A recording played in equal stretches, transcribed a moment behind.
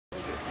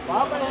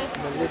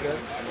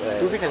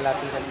तू भी खेलना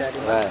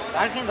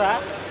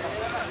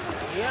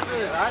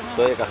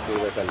तो एक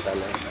अखबार चलता है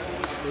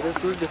मेरे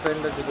तू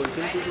डिफेंडर की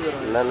बोलती है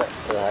ना ना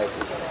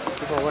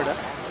तू फॉरवर्ड है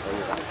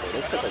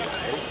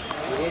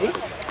रेडी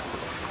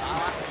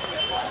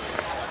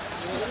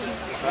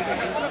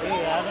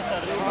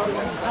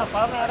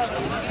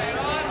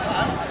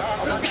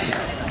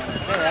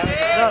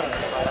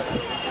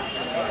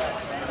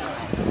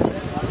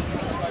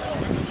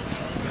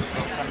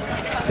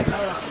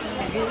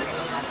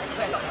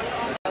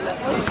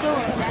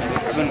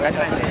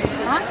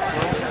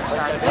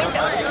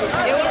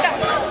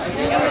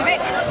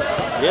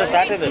ये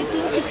started है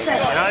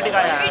penalty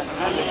का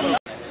यार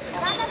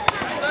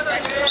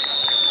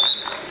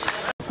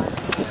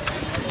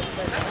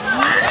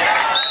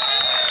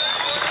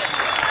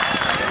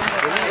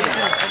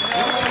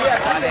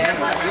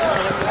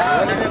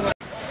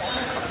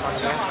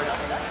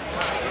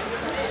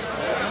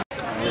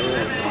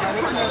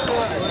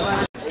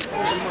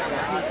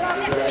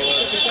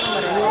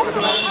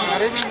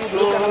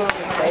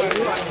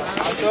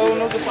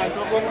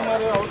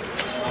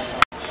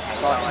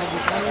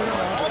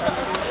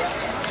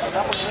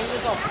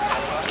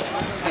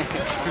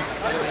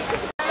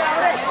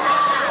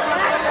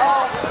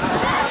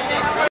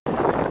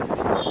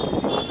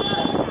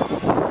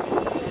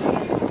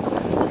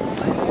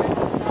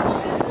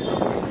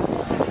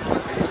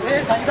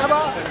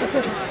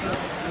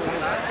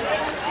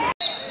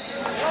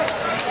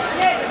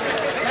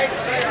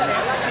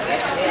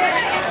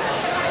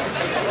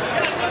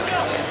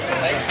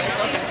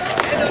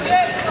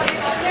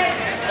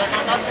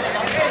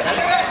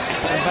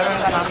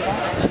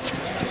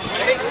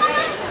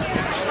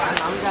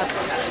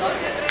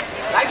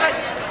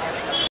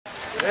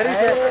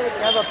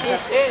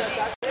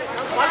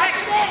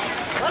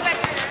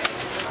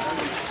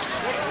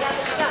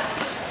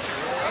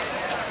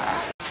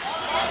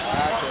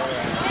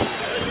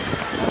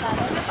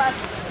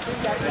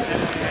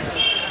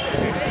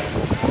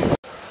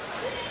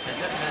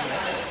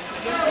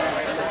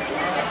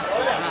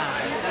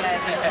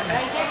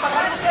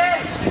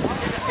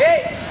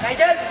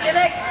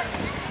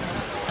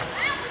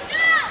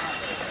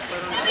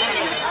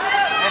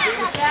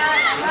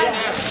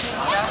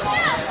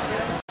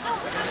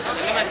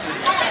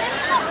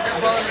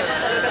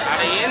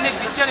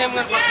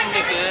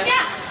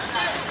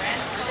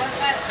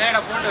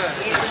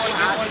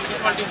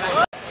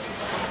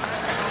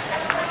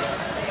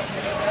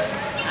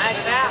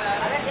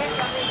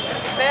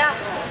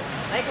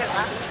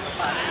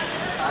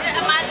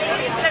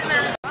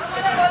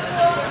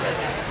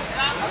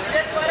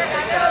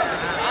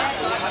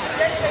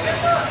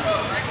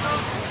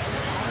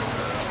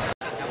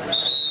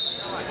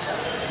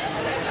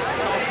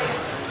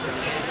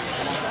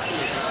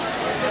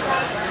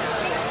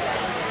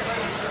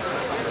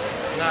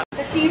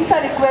Teams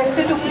are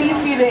requested to please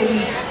be ready.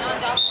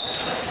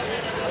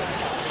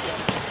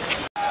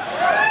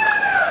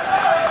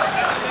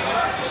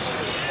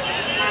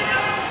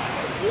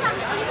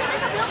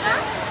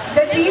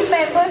 The team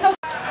members of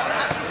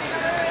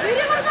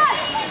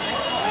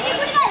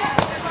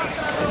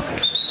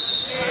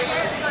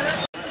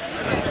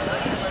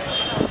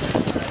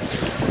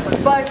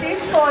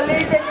Bartish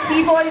College and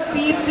Seaboys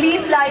B,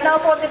 please line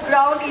up on the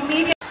ground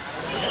immediately.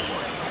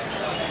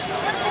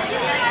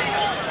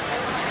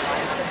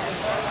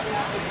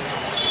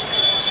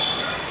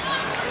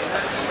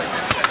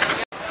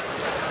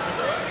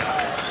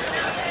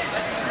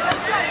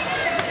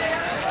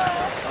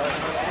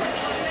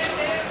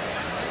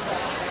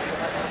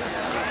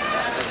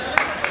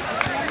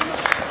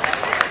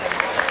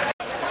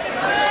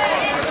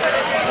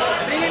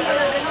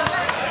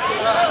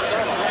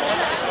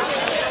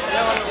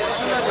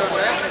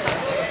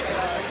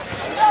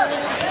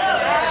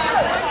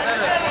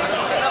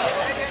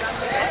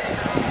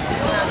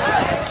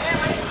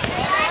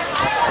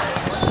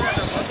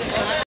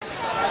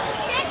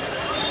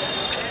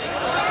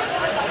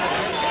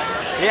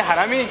 ये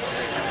हरामी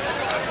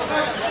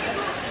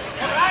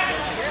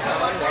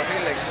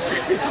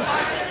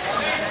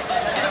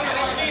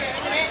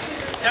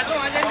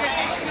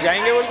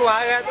जाएंगे बोल को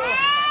आ गया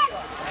तो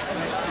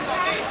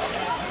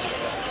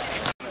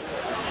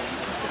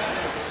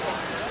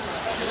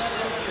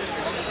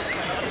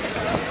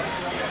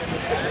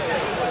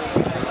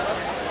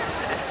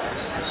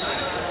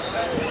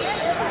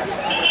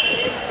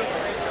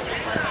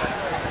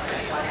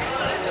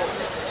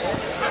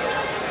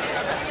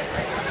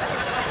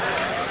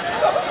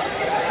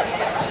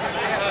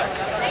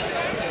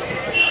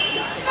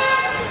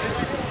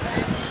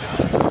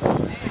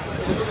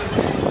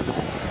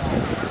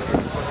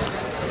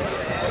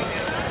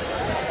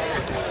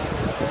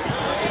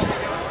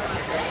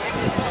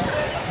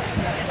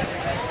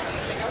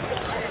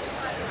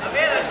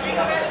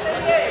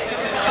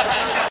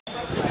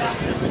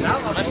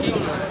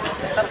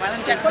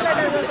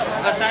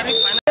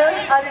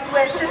are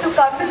requested to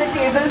come to the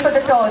table for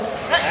the toss.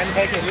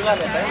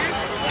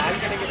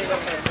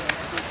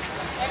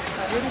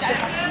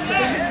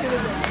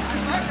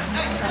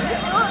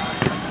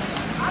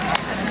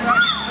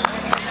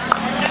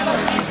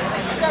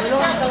 We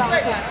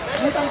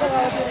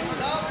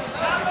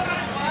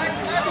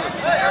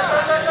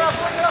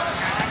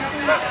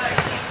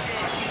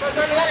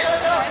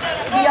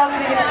are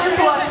grateful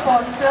to our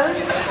sponsors,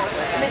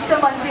 Mr.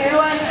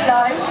 Montero and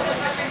Fly,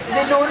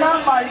 Winona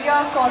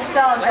Maria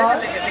Costa Agar,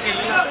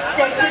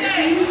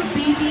 Secretary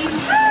BT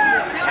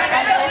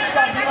and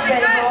SW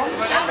Belgom,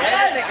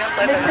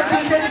 Mr.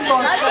 Peter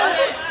Costa,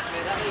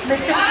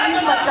 Mr.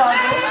 Steve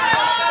Machado,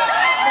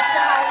 Mr.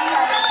 Harry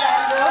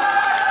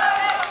Alexander,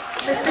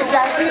 Mr.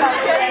 Jackie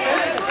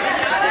Martinez,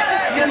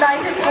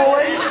 United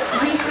World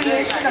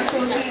Recreation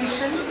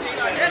Association,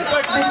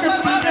 Bishop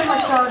Peter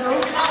Machado,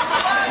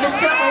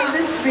 Mr.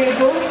 Elvis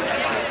Rego,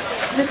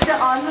 Mr.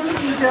 Arnold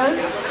Peters,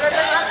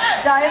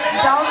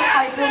 Down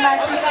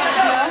Hydromatic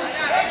India,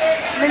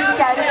 Ms.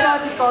 Carita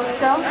De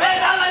Costa,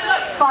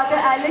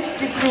 Father Alex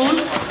De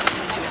Cruz,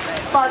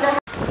 Father.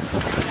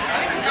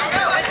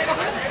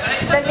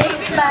 The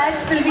next match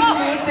will be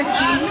played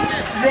between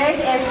Red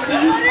FC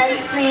and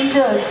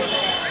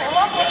Strangers.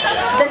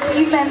 The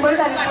team members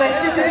are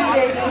requested to be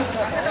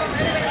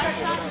ready.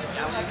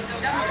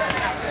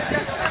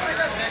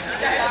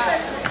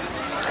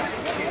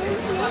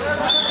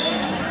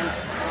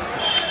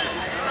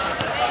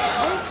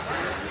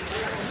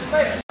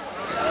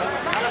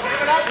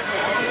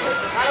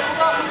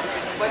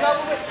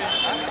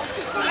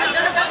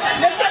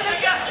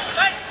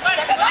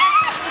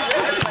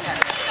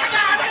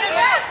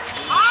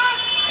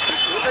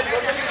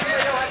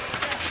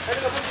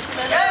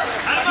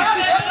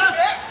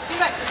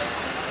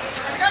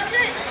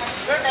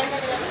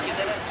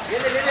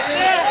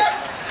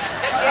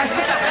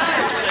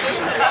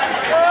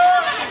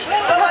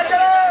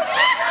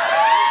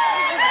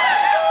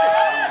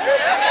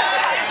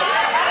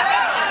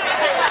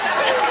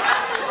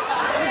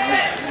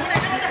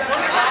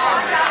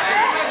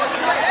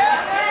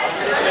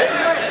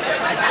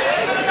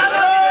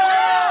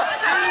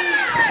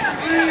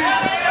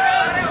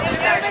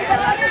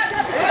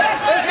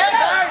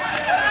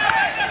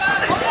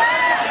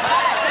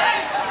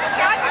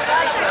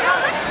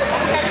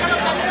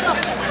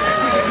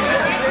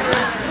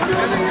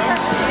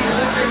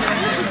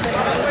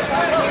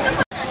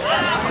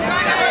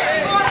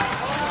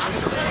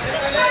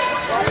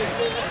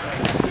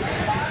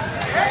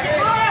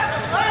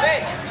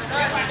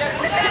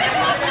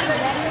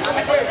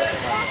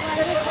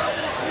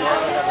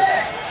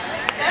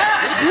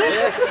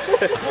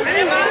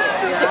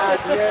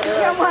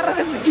 क्या मार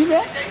रहे हैं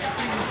में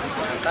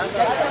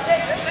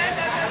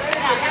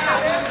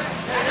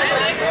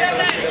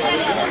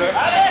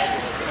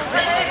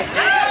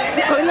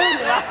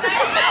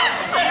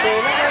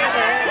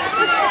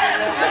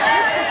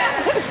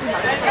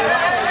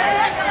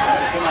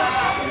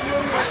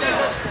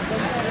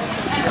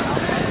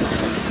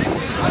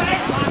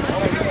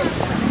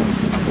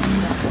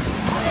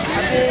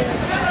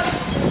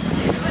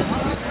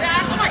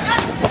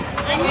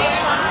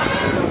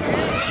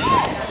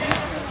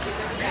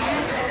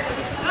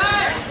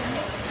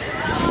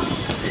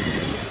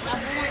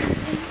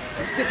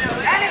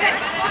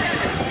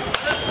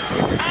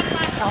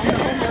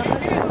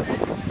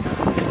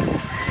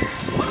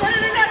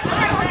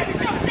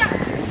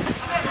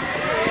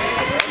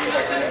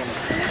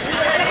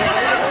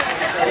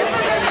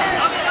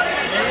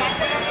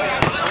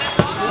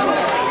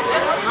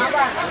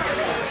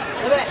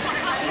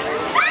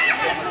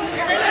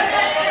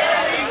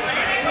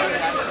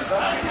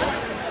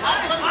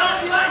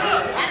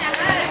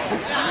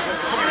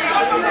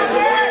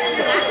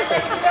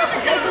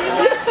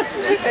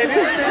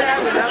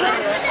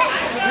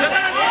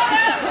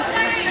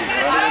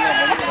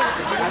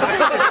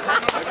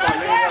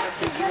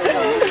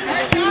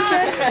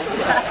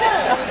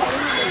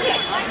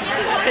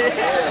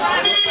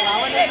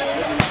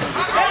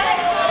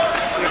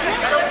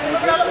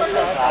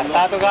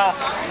तो का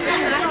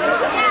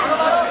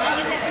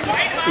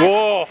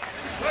वो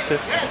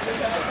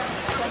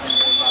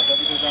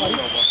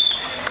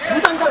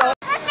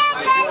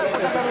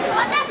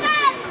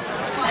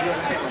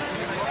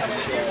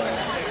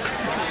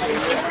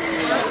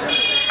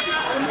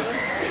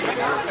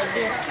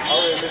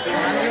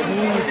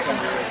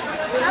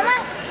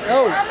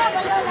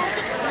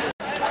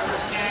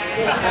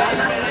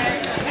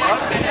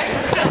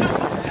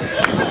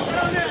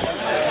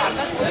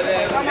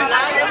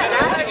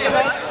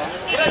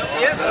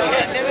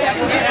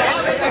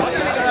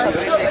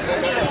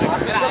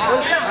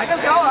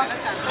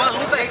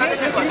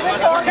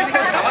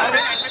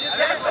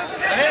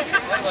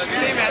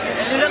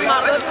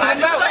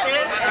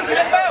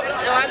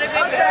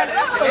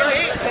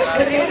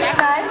The next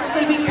match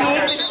will be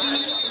played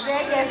between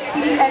Red FC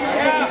and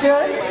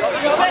Strangers,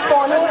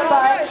 followed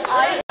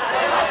by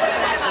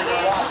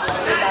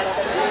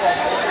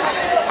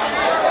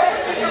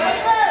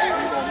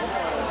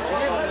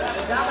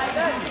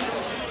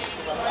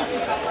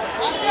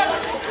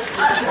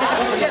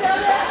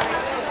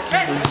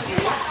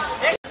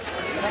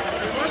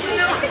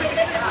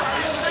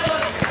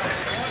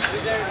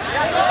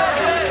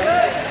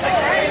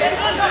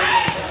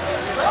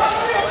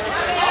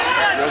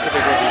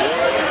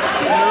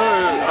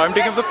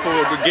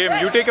game.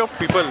 You take off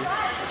people.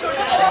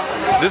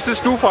 This is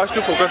too fast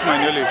to focus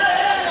manually.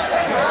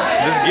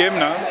 This game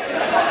now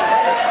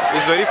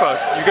is very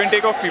fast. You can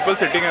take off people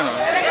sitting and all.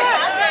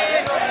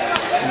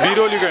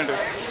 B-roll you can do.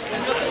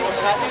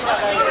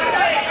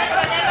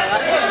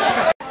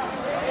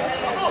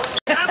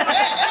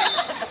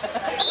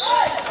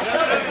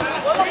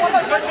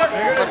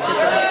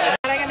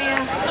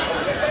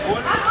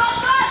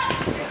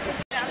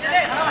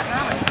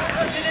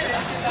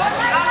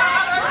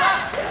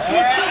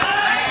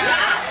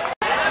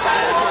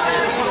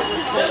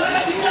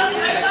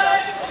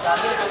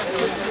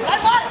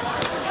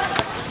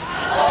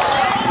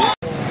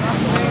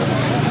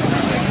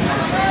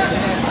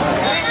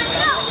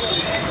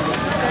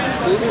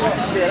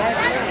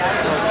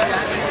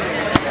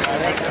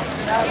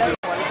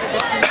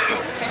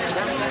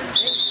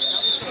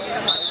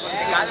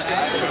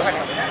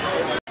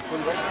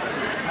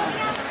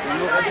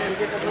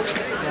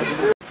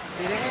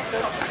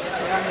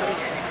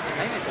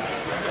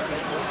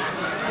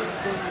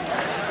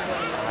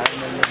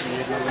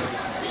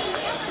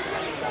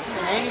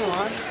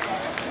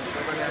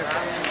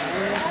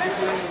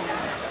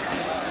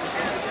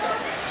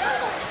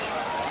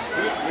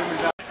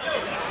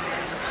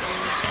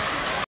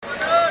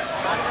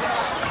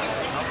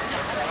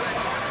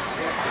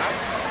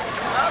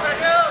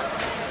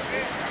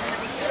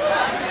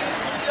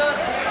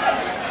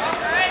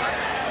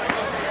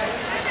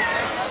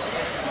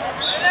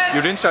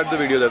 You didn't start the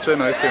video, that's why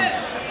noise came.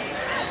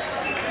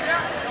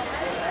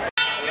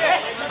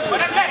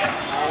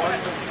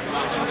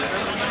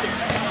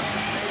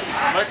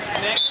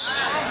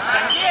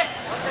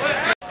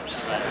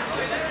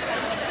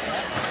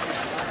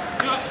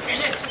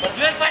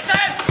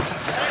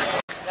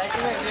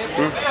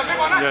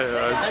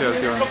 Yeah, I'll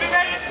see one.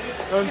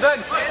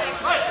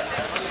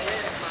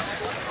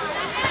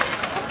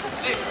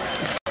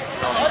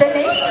 The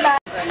next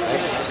match.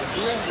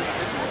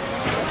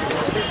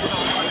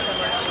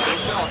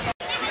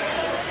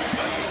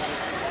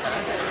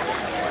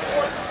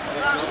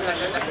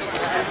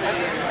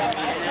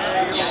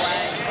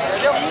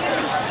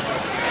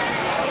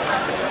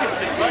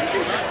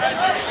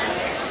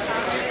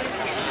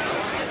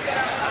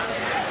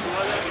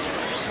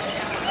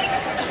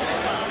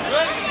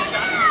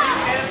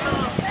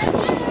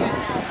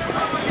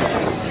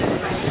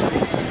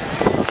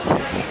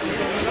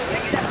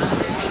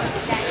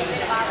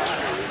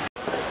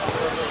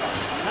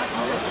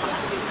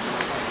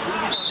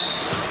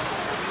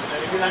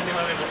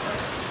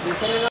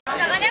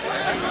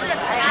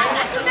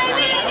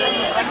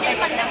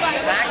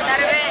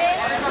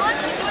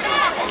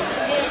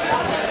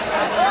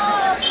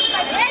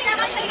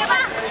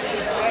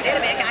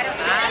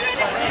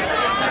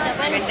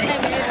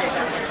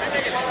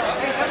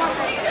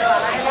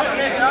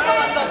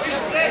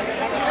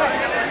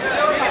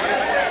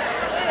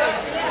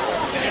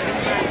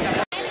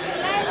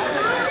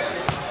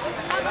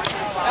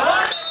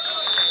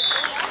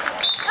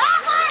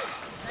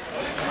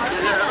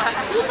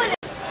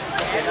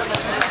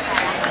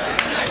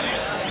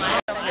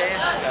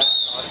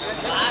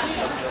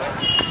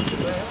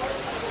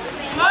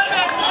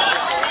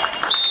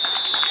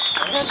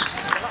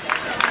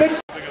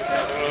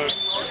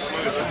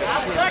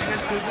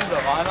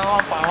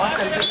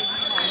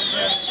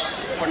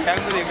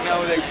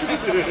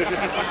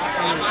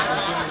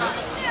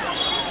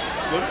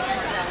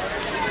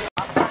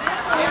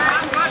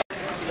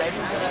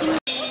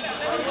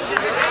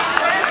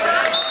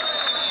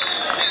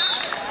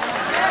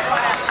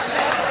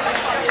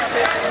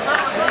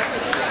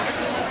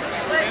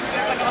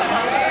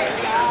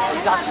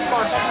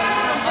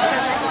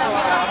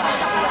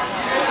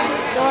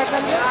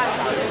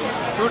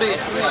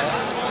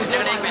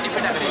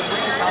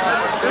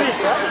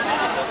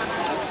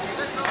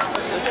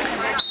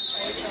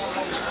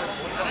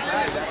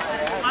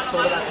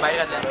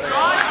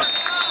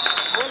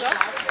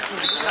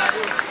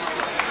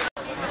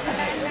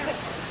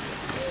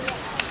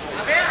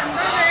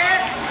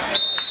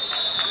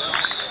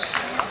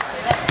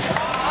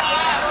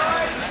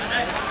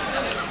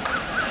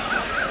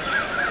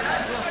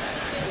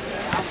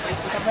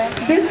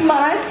 This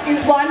match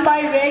is won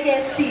by Reg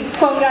FC.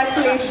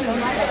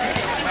 Congratulations.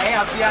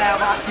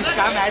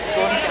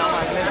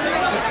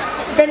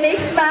 The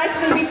next match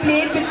will be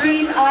played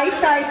between I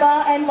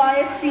Saiba and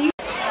YFC.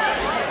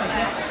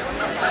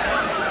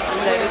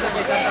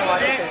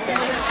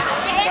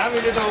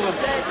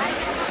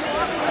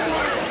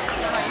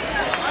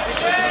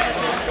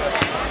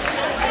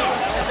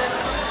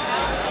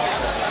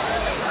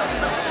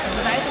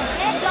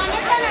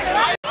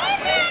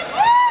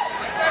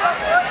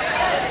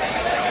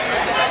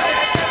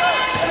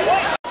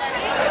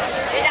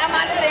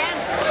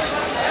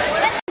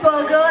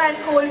 Burger and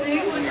cold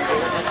drinks.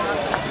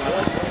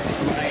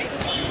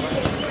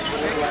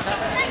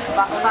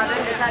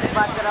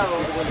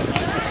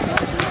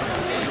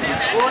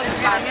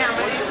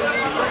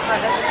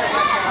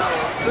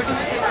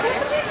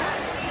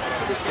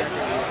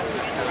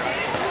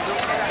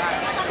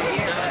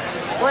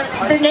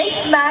 The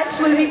next match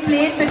will be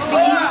played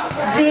between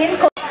Jane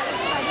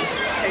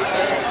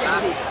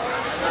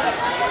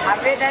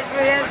that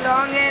video is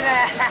long and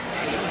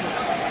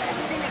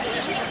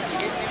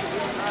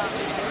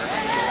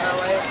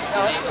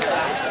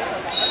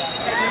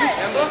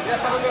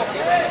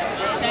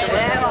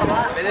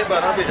मेरे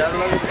बारह भेजा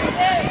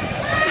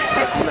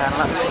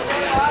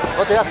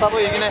वो तेरा सब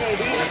ये किने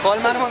call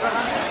मार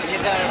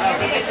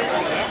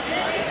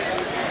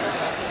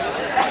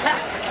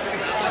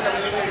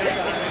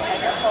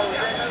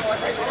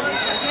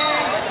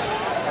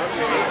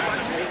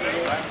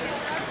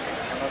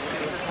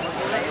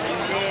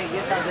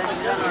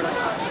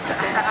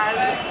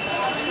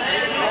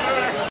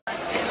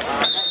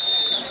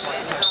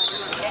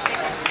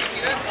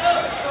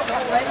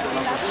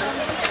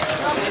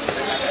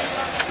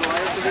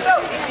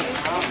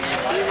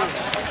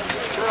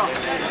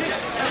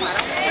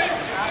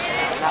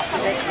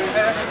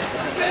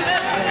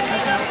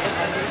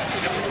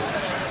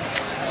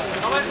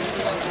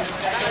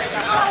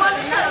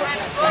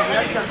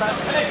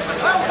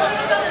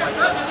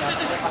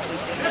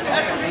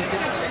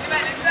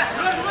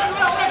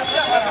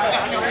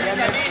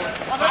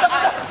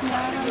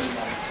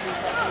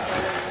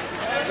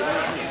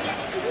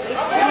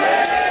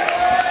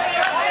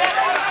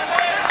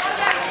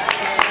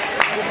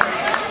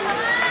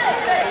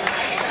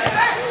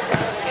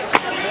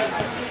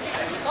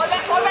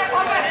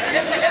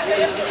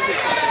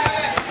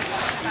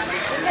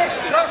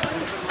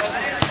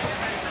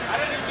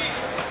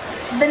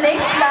The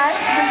next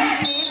match will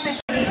be played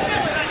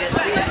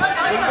between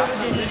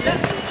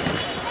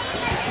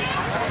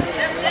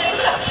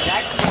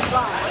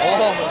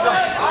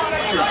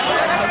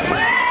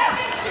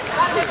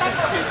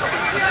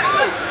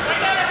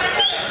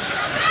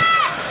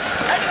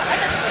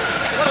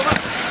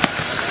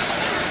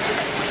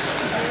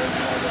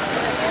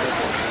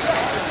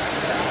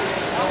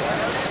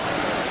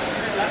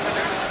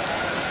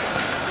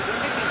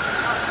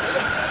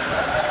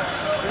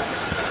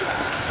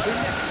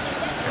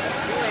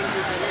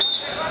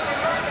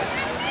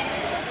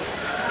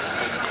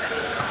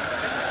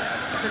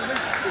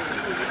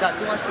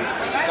चाचू मास्टर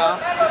का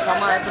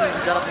समा है तो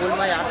जरा बोल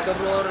मैं याद कर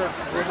लो और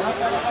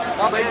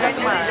भाई जा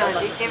तुम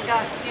गेम का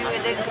असली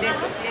में देख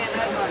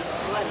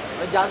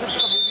जा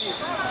सकते movie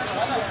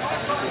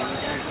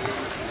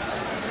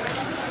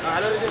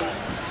hello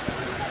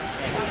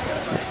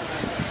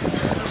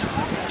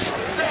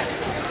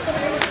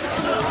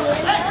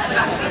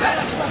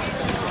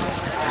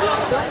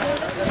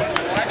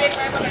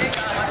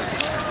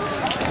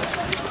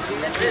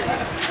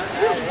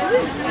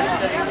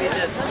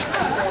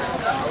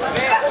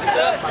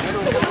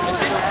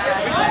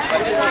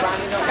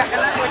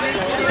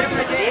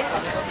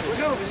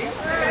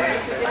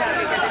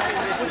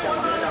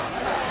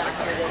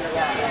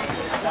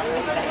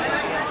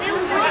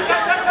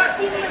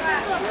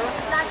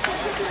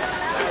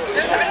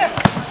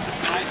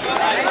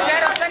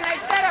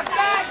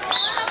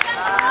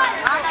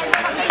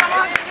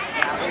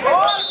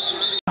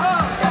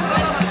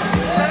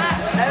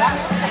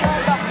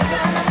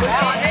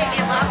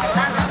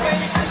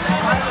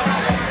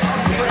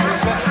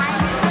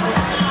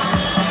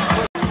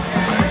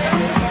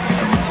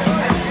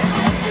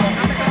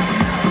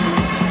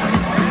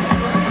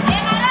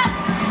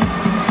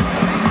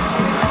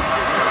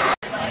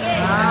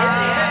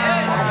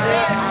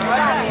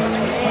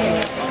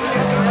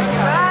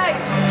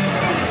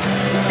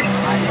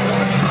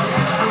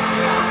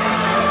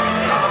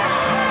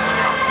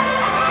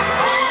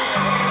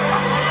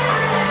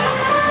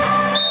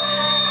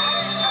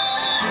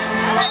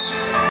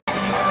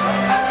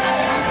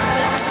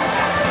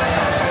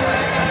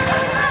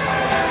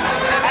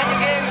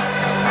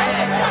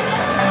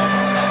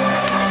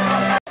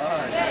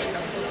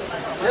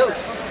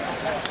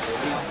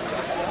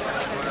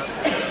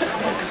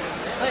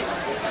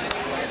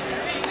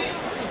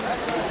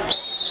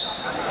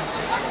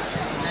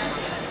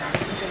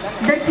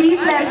the team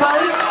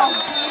members of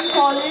Jane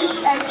College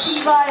and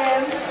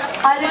CYM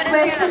are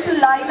requested to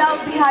line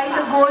up behind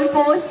the goal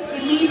post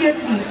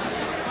immediately.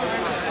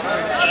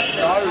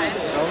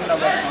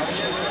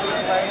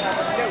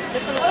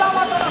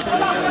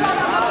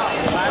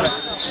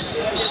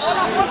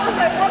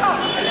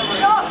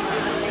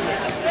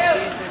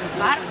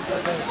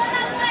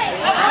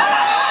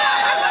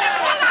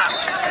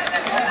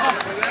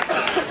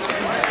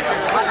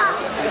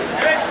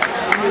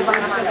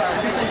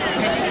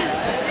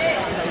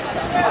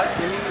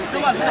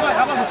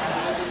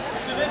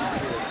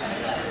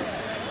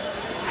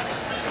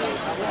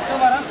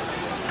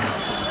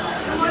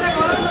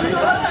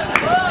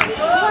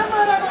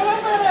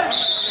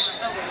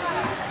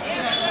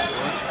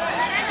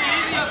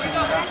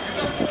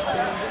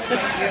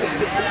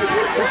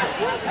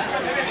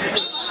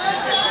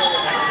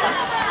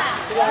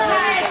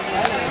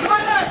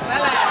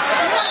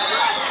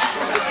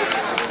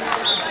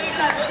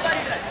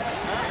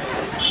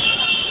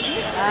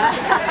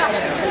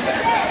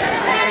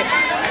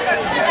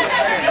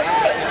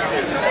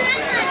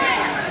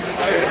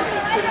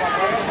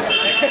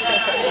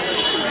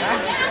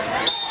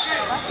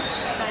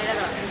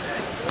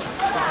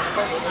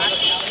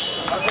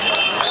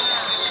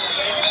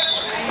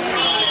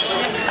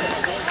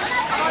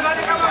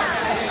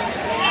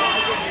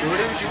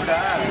 The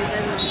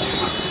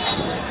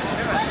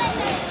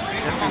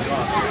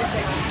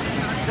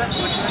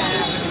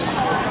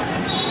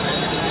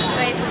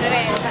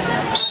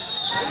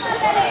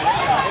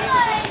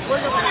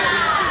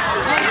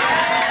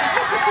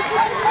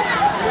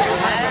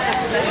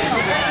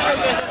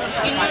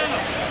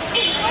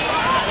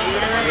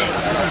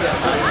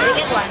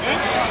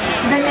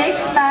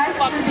next match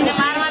will be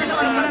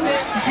between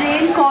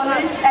Jain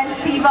College and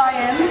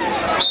CYM,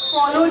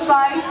 followed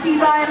by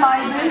CYM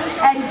Ibis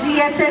and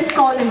GSS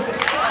College.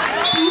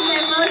 Team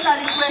members are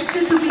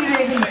requested to be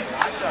ready.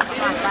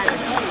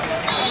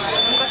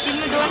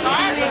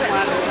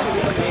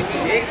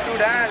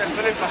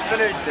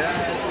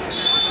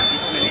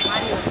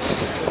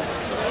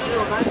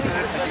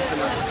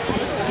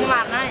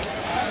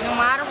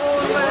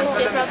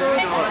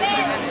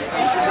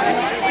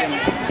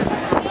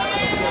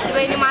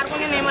 ini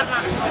markunya Neymar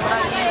nak.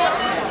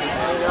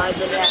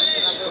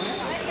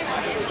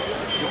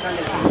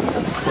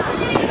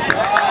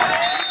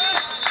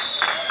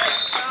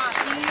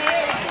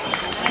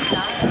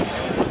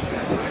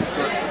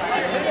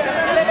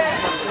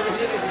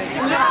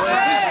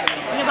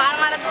 Ini baru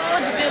marah tuh,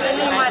 jadi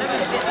ini marah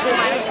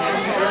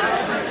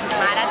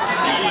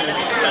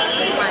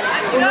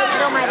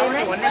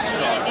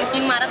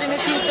तीन मारा तो इन्हें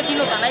तीन तीन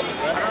होता नहीं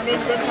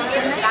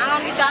कहाँ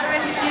उनकी चार में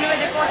तीन में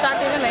देखो चार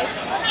टेबल नहीं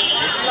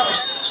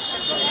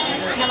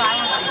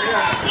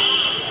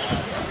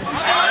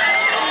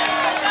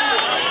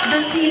The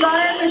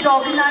CYM is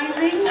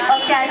organizing a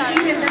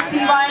canteen in the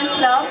CYM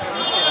club.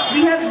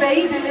 We have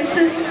very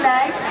delicious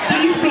snacks.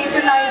 Please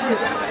patronize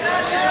it.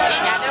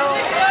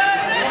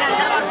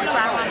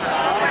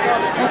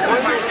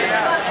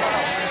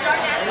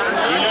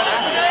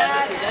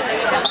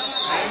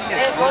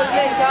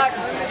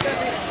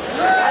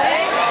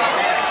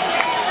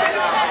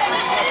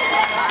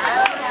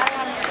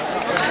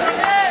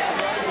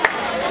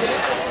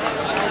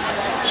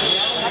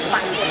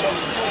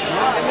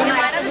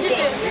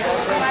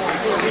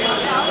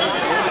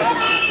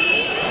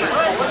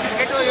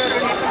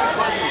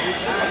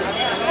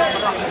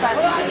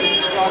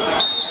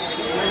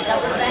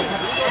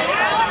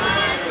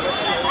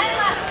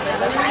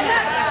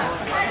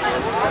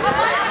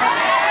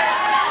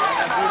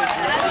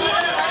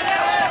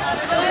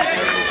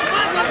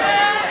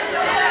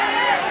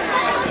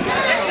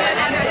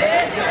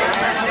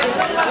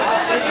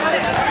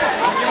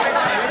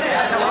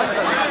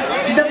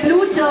 The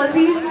blue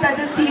jerseys that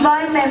the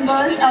CYM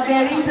members are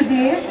wearing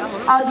today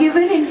are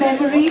given in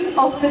memory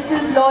of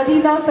Mrs.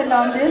 Lordina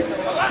Fernandez,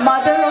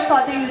 mother of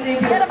Father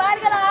Eusebio.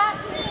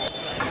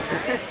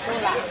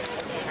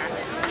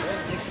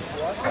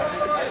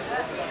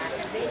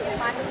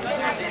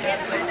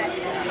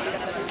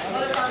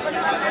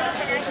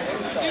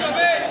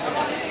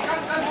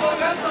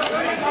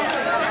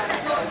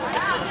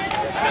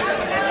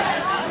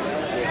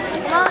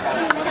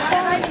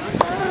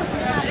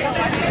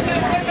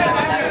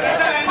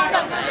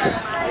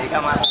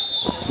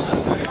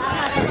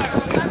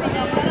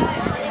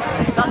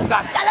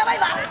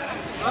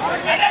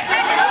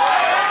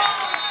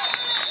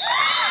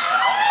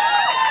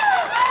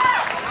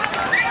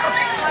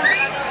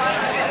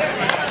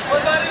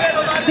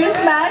 This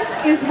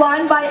match is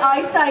won by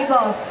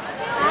iCyber.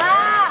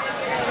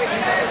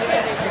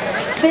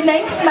 The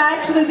next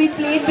match will be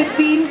played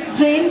between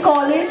Jain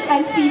College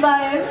and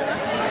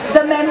CYM.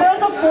 The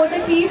members of both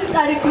the teams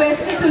are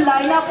requested to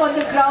line up on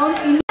the ground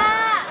in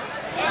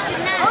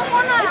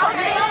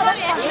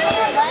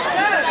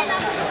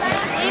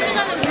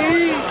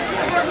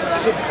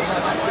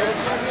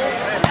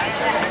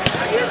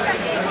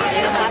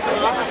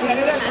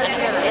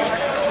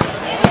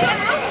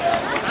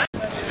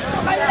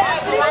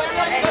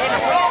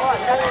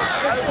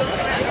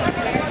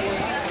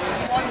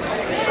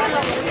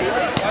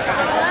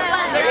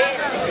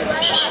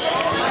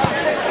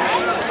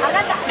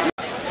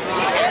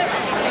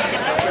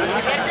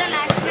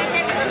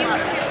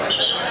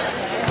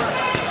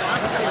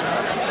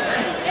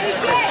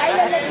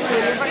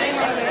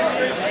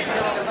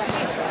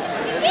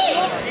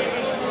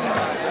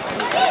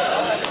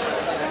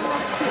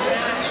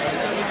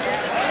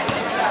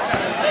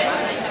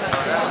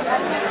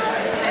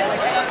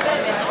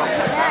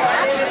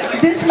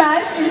This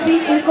match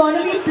is going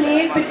to be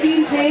played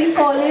between Jain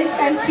College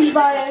and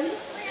CYM.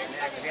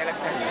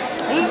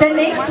 The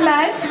next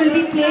match will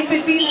be played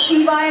between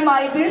CYM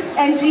Ibis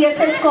and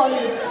GSS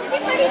College.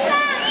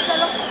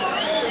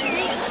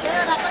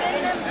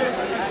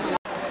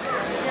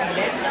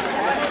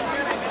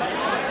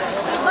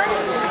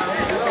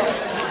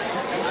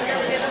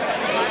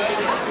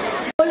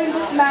 In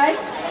this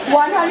match,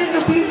 100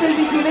 rupees will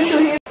be given to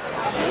him.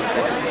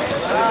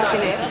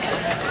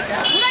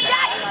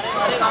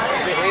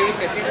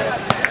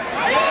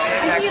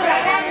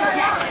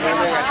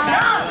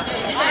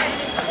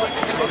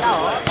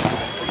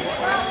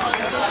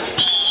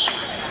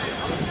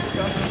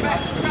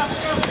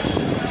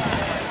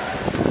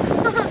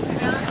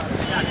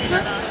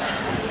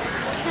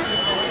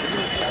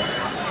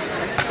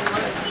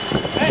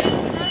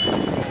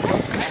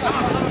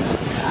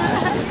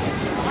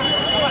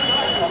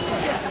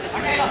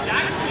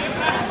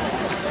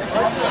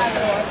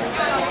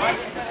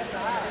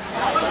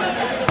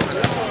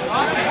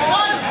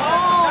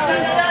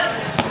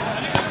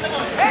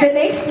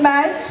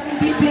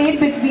 be played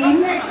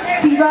between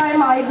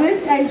CYM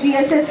Ibis and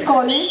GSS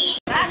College.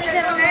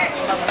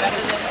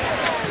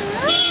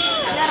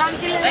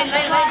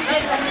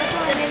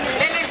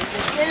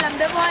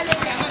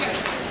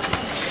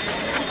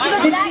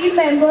 The team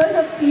members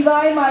of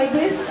CYM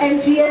Ibis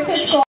and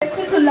GSS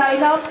College to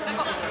line up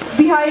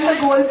behind the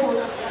goal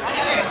post.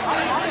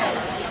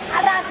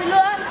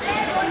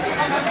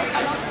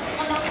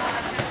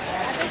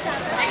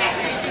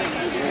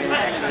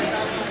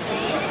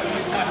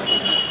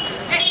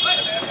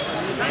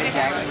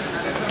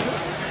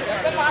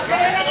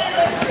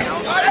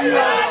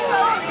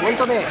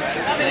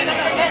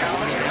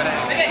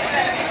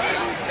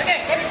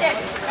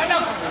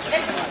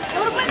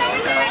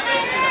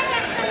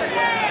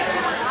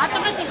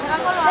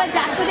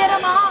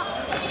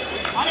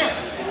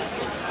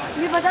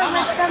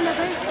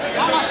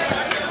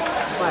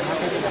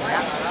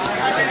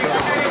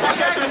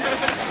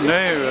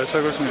 नहीं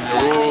ऐसा कुछ नहीं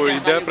वो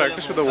इधर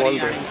practice with the wall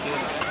पे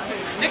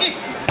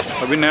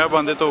अभी नया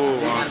बांधे तो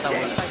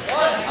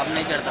अब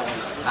नहीं करता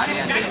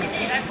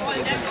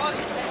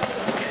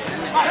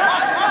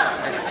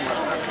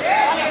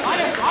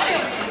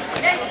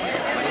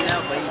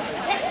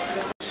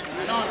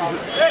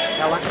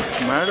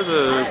mad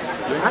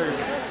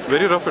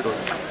very rough it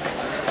was.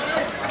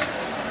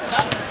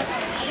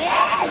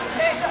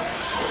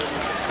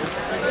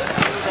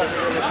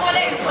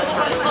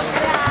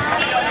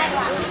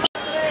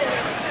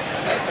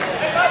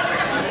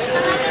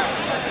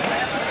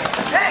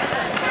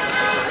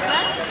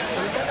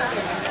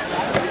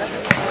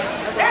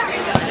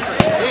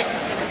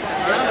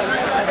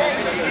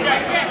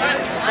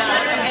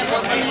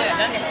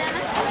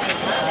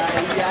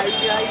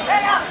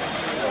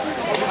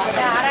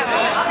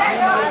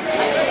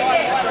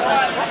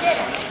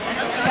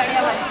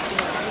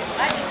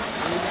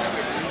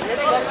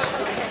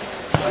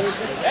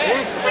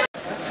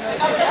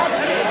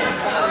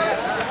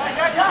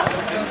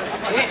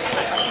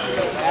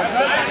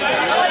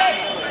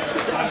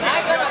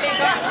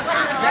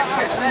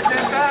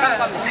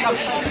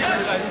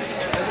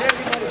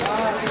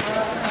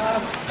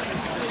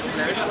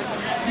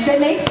 The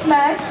next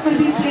match will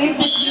be played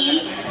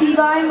between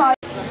CYM.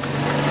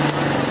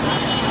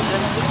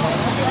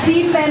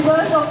 Team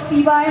members of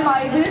CYM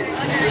Ibis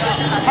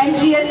and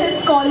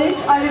GSS College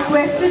are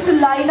requested to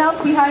line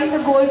up behind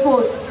the goal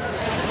post.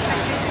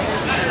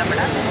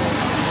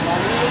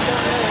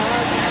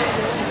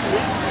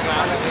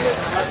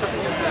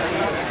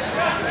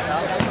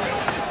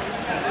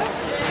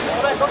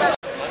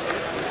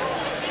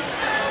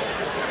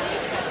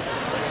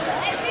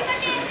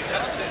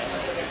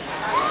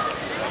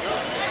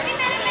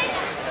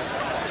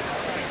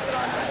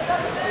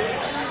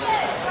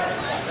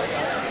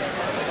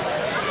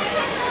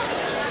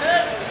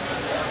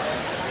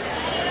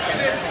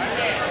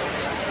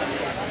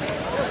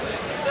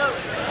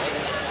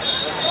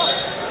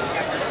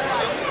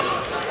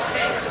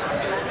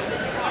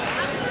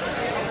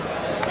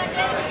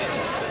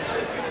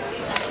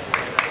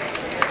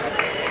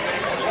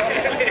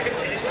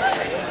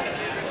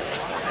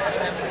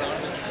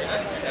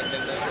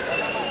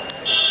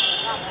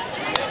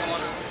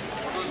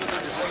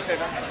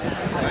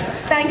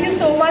 Thank you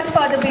so much,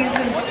 Father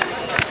Basil.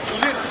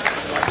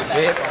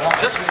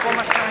 Just before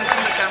my fans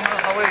in the camera,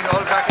 how are you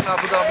all back in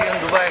Abu Dhabi and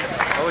Dubai?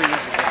 How are you?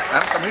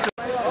 I'm coming to...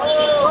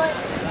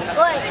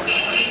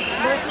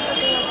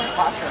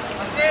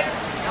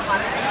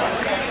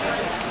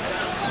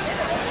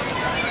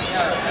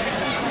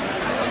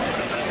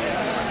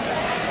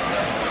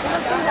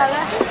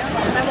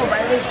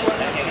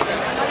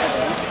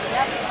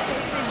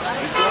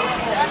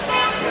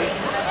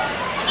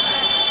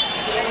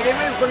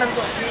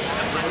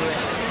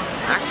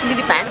 Actually,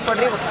 the pant पड़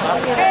रही है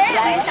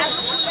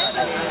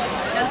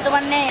तो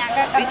बनने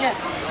आगे पीछे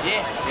ये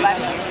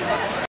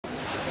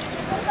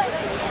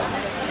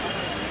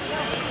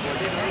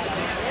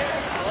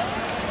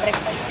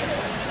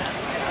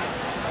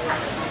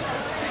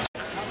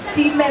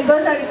Team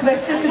members are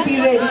requested to be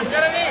ready.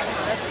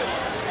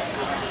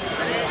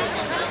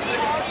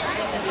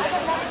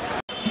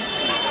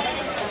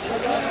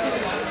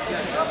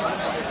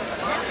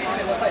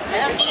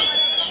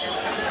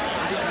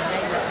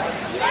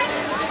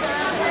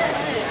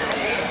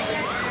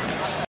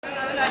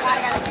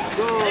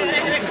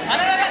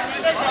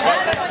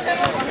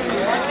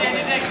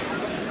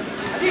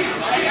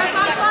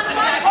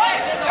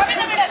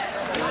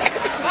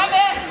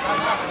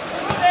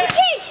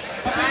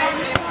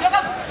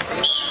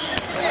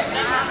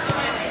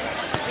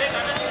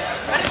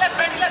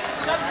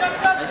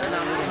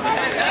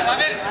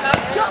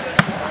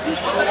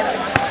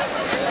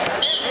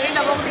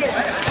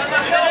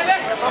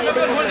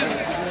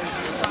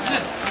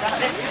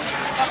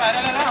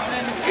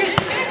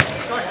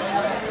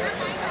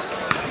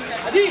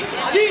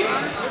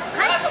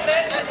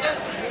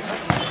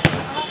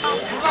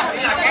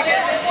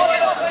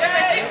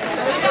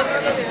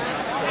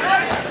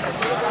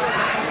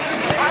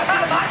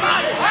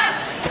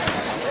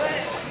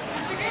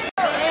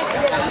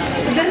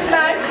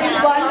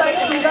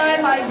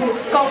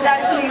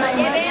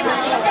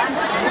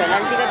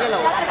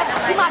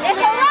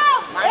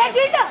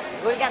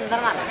 गोल के अंदर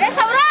मार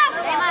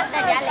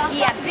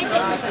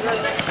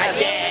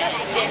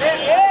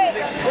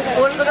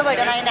गोल को तो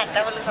बैठा नहीं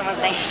अच्छा बोल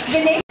समझते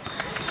हैं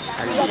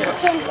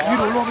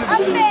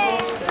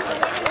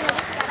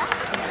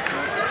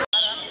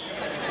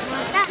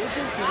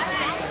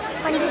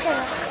पंडित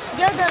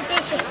जो दौड़ते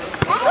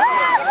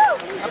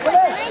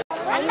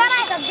अंदर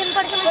आए सब जन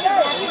पढ़ के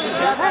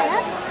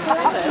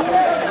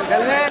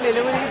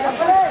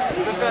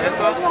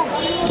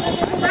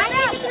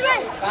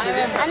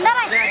अंदर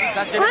आए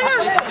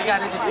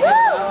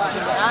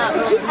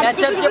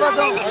चल के बस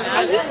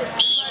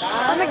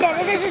हमें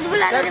डरे से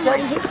बुला रहे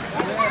हैं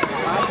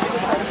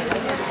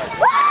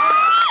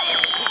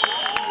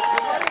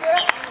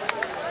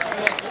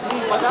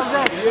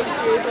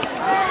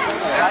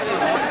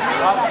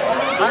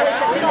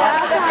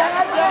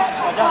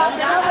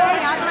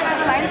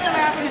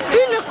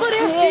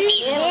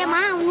ये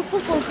माँ उनको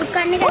फोटो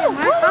करने का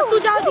माँ तू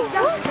जाओ दिख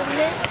जाओ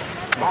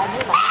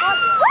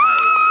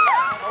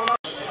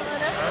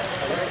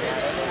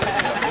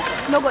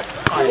नो गुड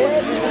अरे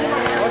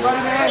बोल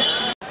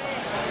रहा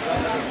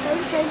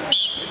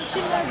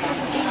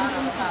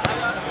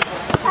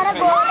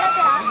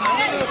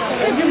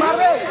मार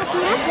बे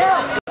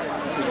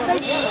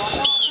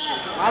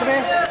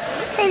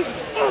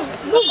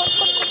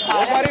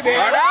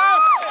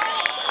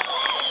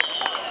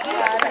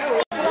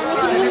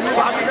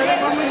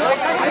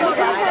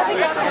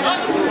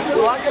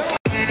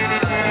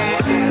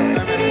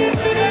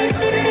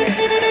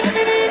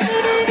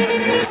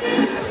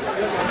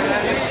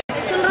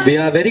We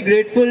are very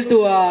grateful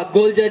to our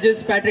goal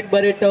judges Patrick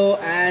Barreto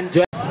and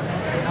Joy.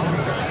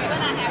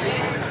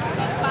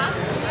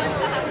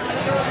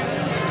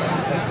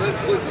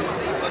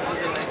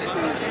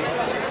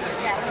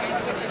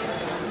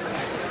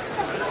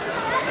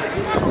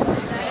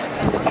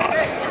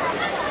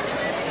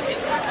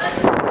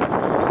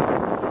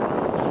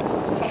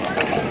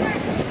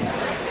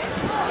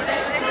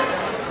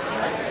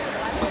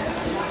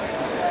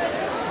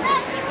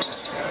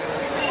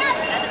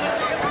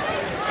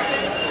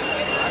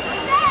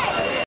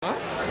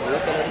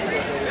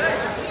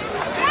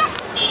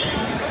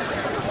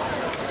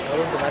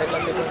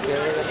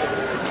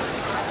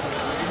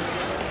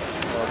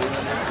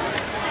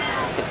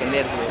 Second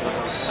year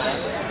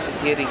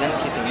ये रीजन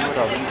की थी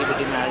रॉबिन की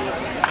बेटी में आई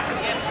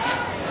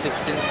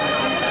 16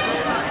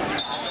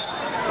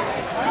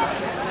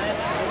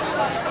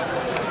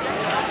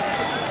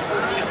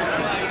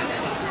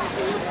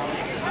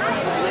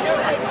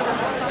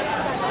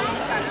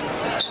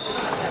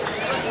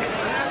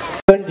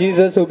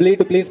 Jesus Hubli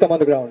to please come on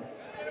the ground.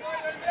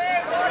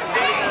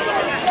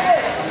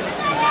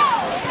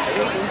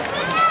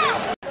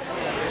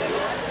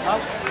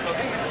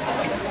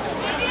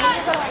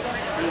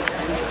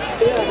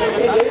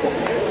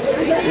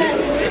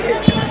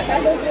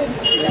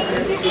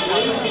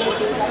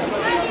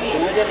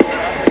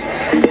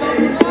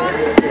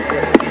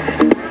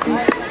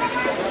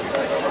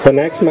 The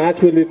next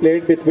match will be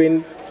played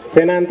between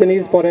St.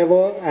 Anthony's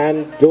Forever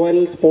and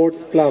Joel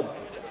Sports Club.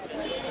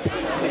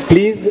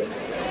 Please,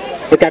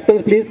 the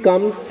captains, please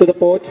come to the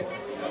porch.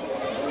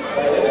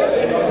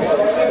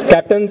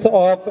 Captains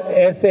of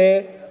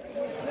SA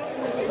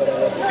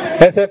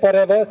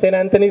Forever, St.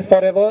 Anthony's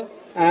Forever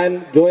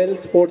and Joel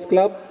Sports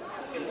Club.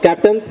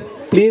 Captains,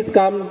 please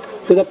come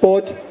to the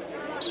porch.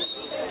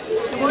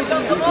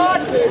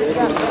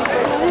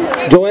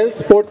 Joel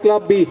Sports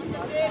Club B.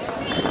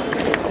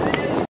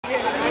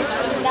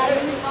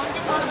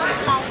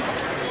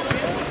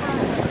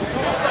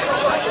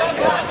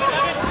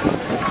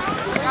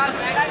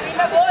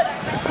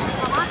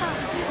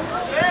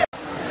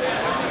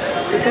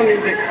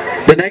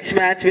 The next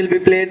match will be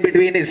played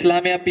between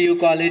Islamia PU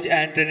College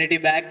and Trinity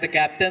Back. The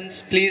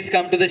captains, please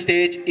come to the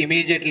stage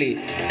immediately.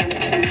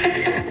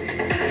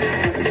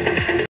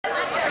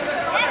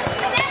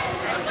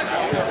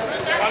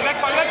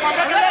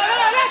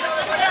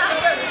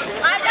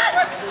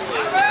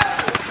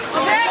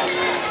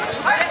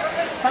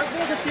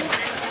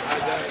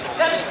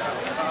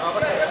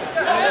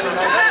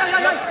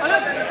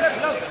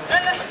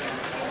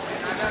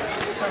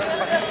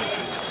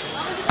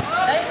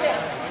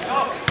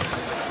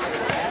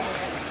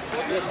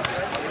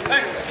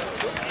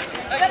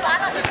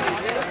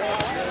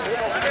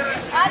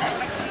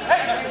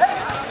 Hey!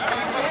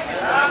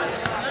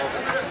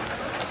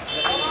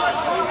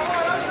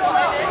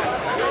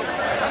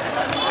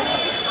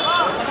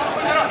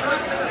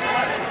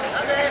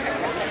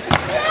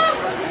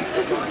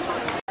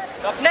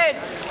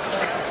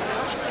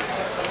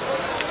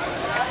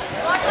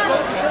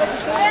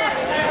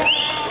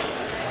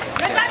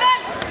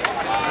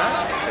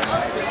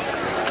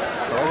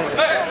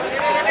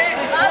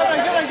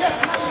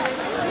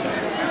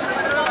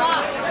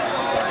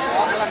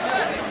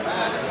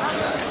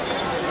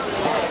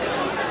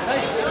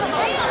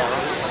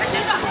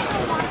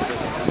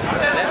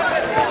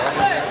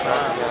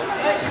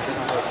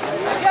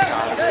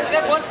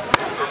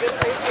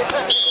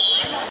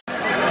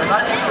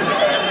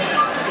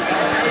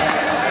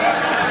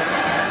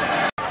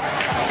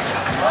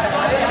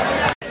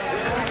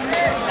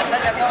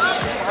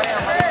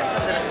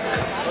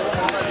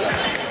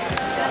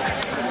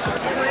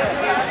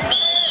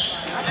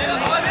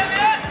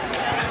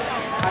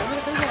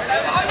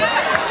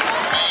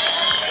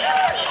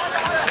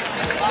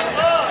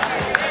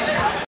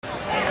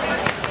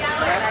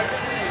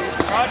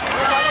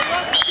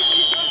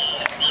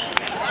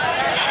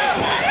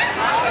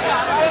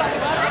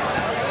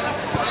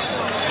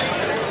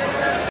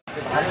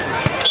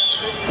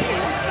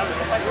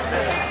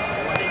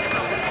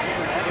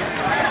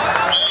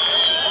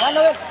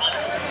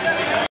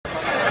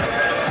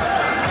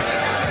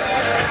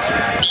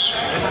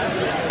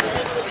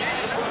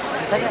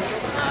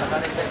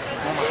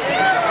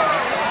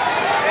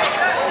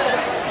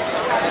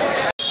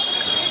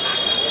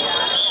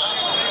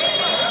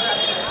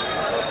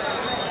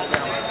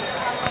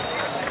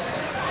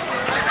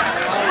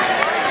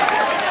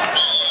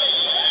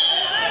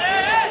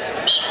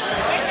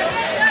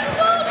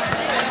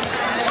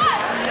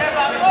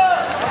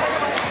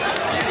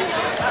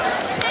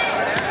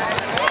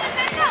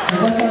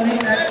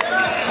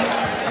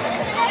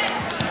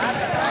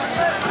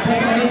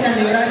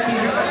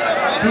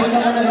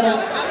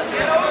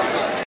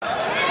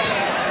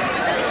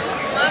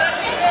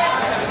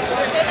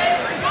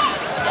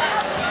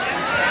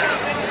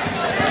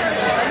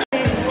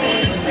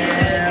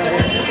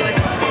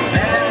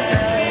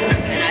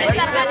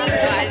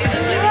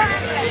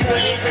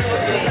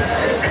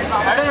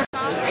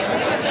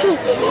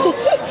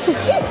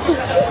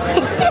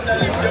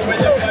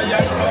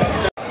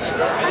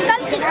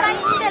 Uncle किसका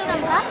Intel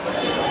का?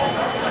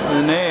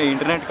 नहीं,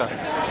 internet का।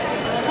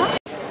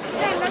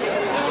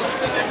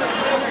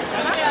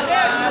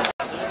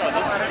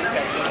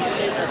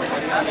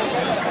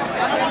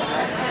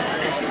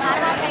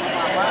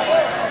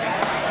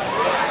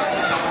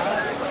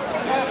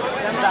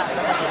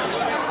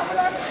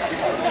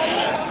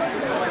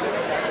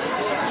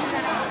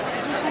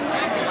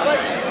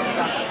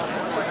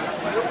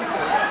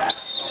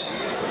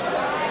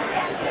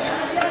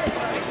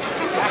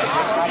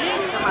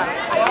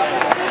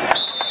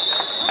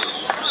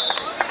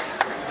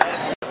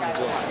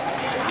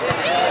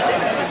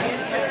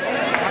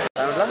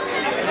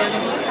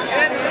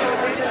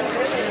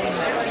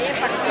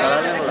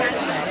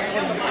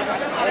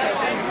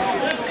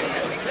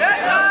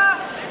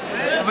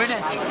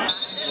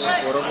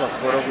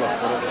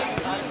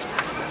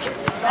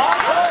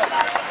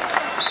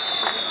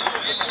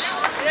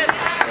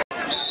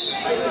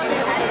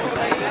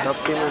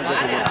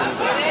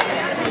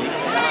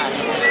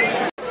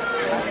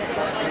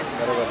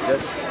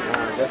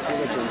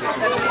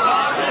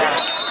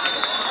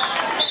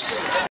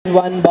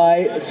 Won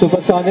by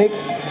Supersonics.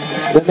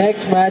 The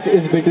next match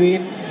is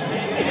between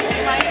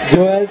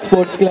Joel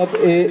Sports Club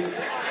A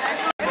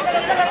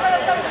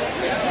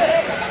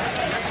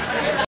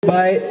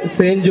by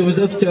St.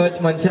 Joseph Church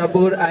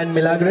Manshapur and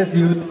Milagros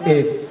Youth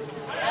A.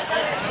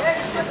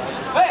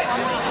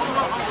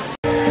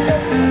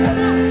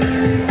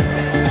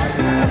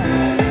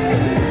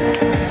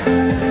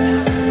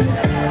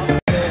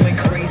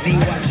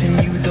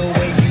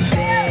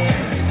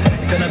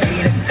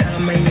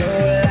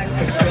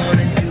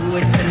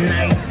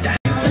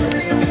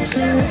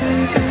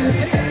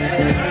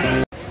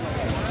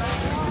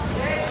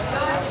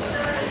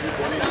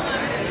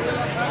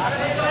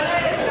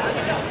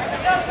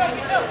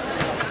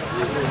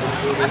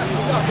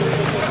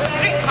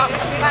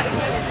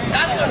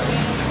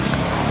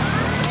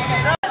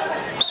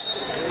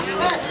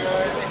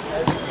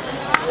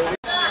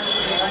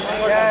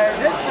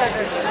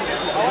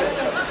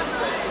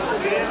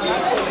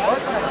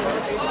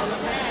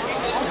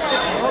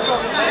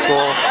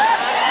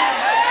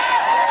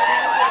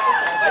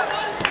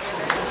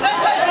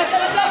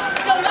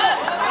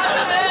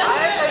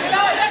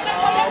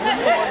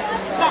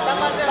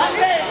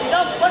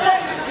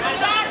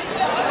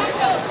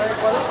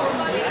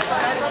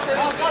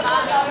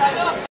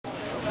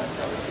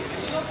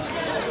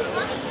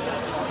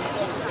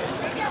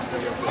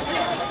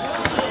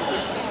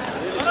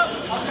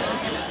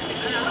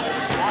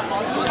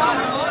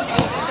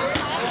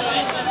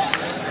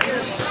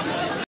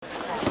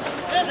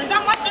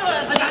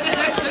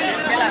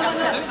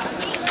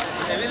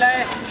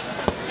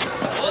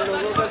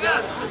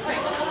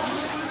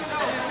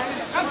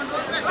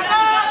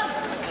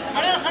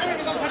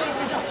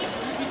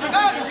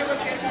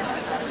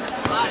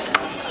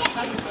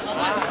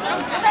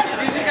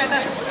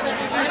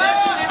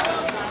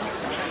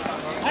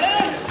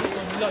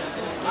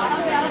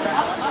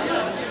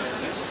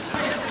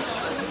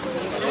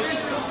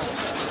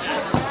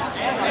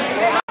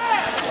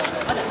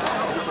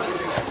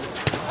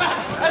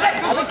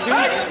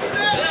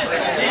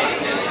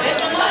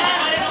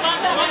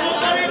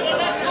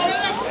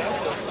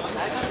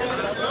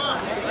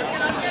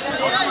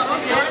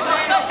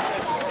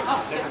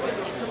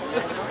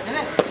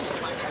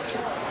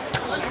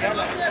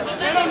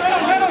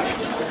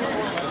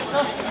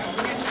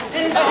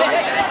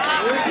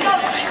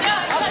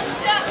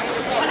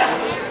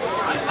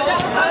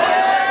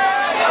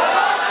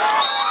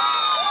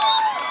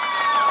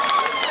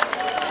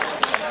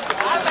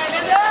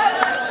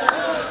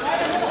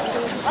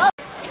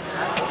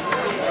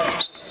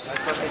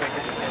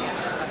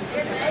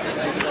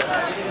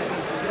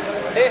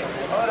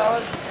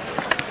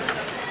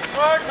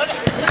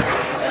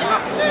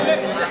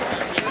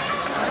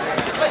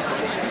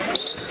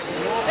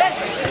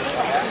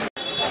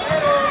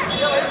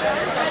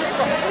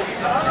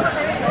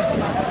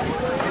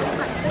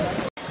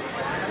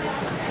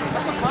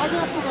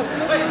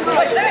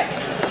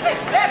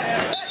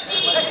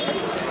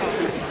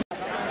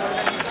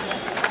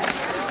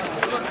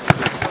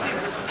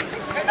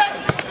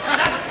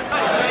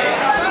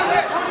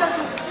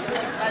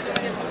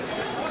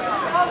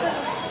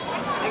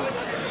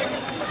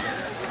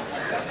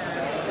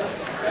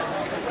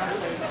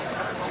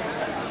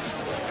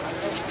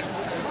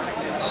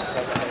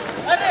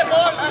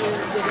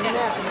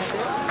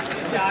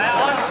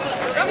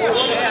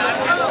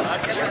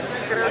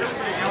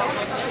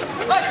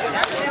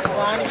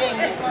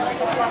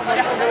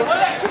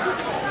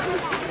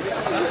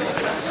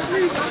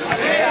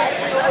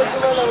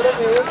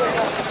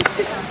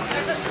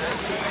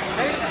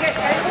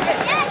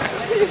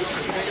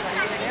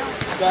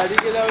 गाड़ी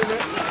के लिए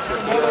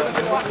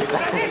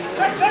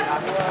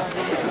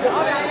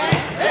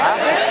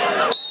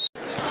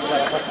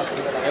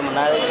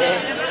मना रहे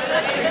थे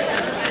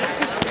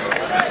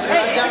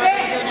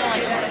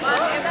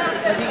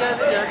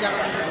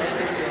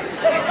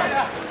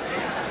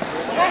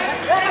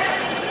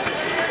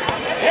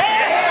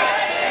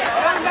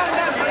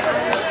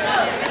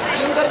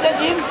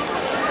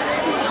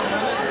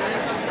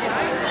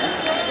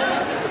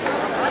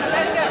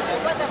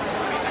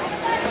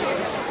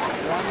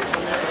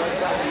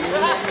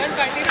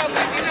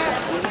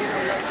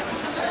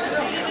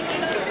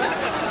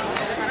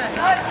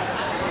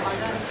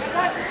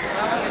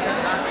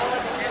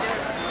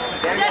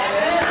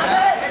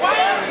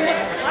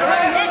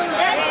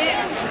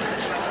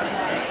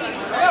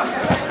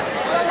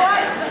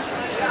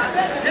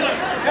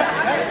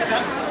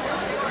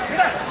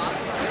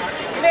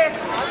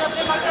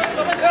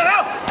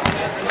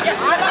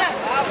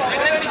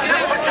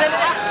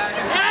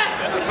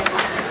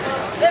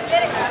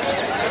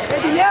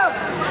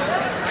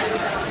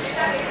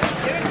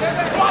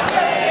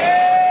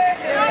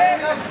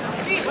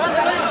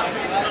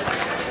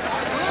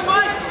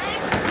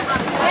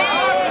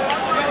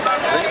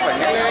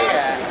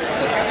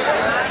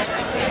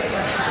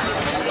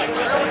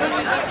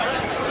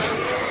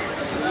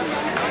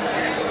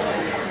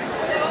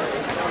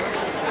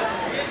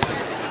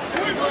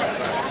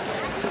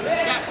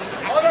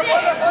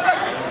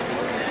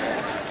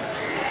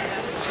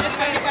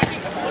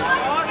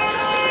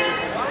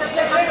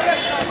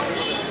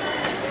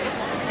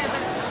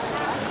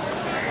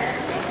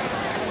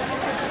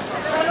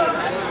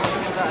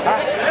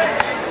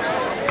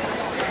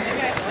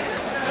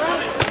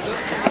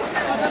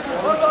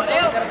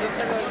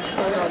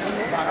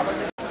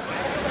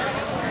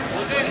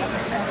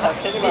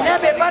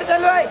पेपर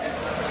चलो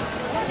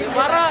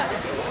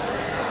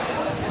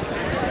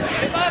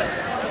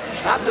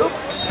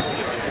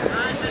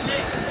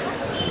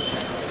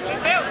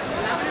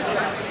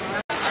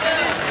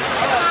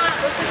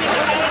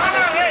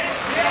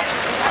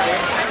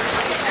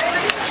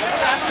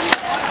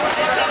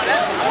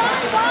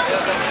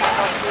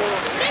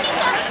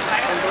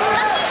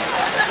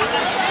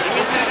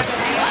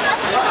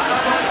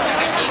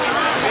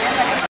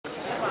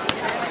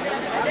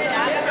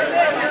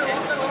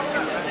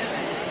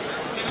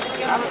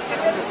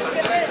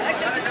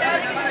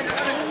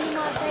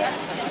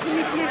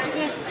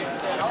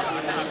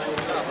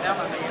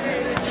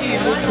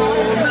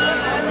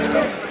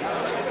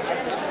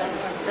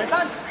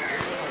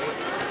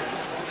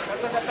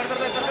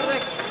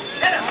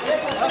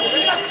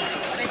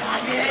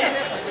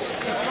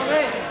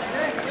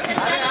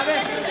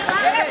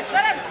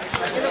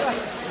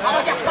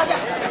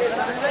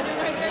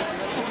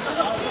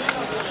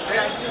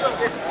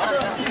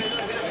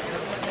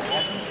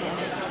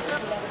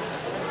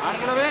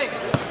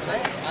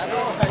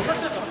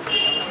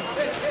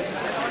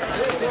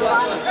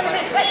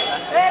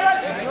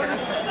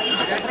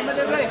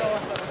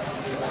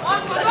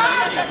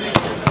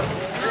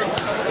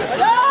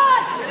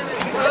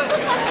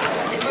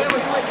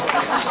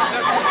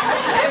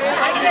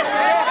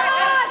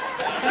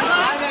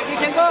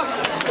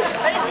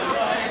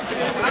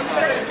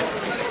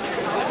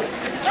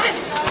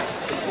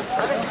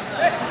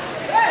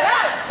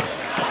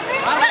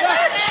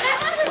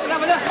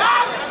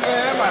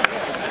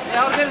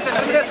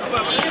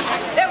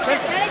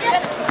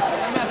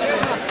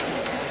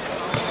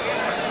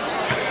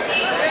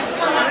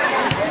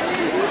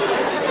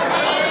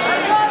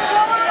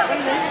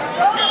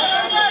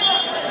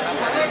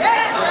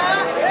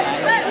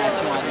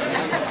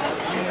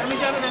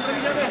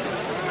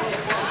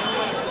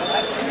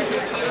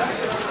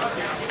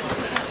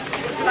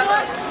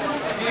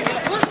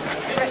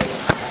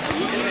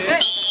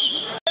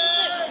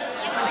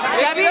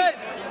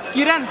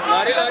किरण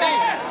लॉरी लॉरी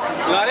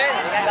लॉरी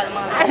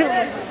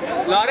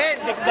लॉरी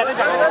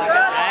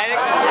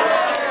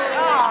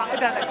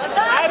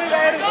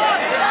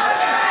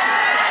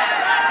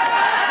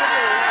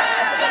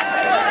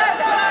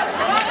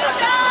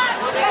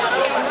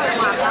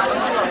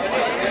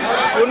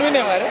कौन भी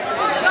नहीं हमारे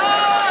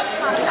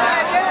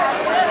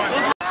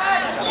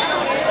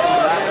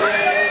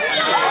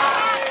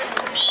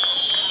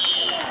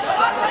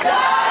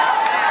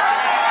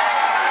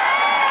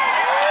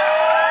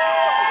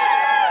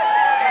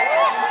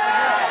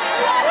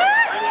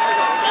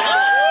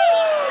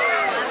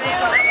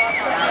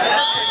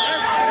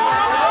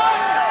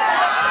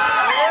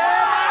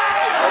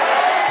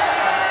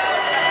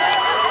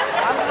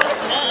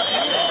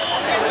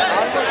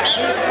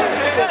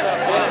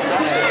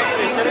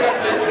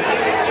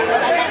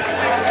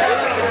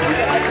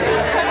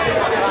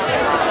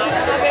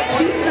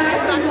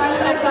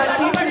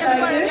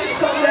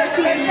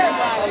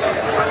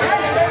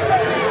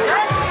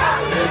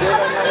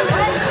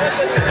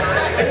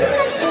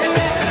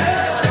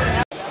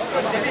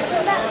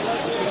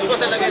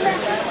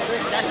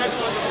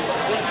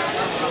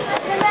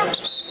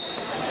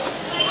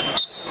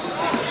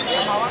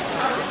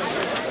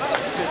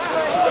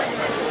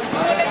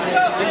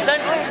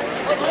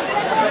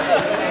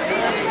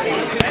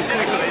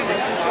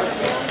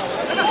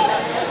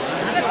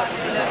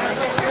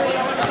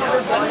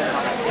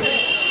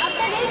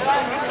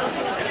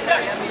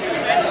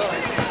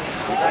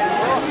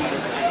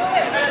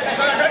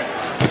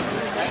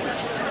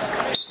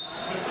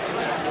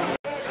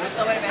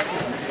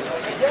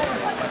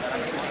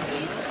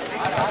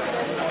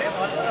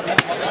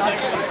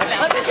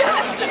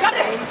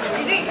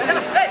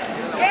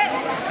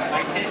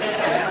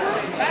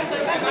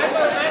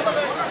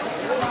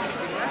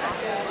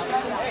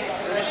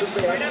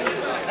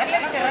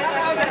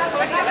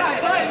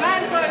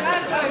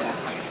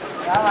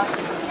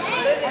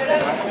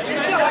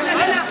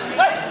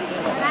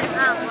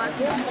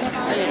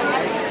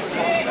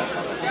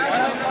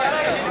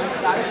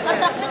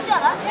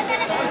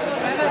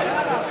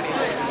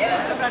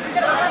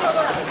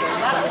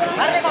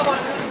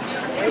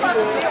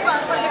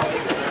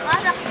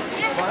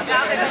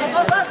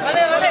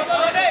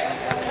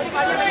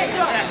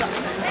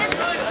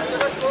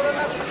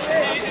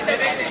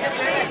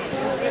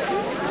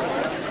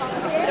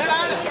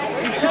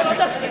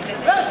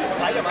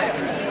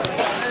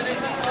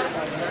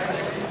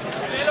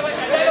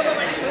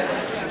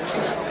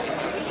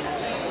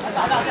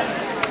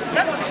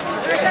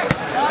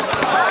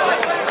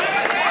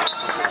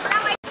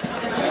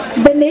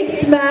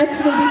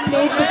match will be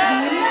played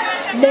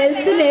between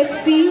Nelson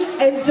FC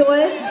and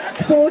Joel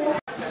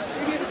Sports.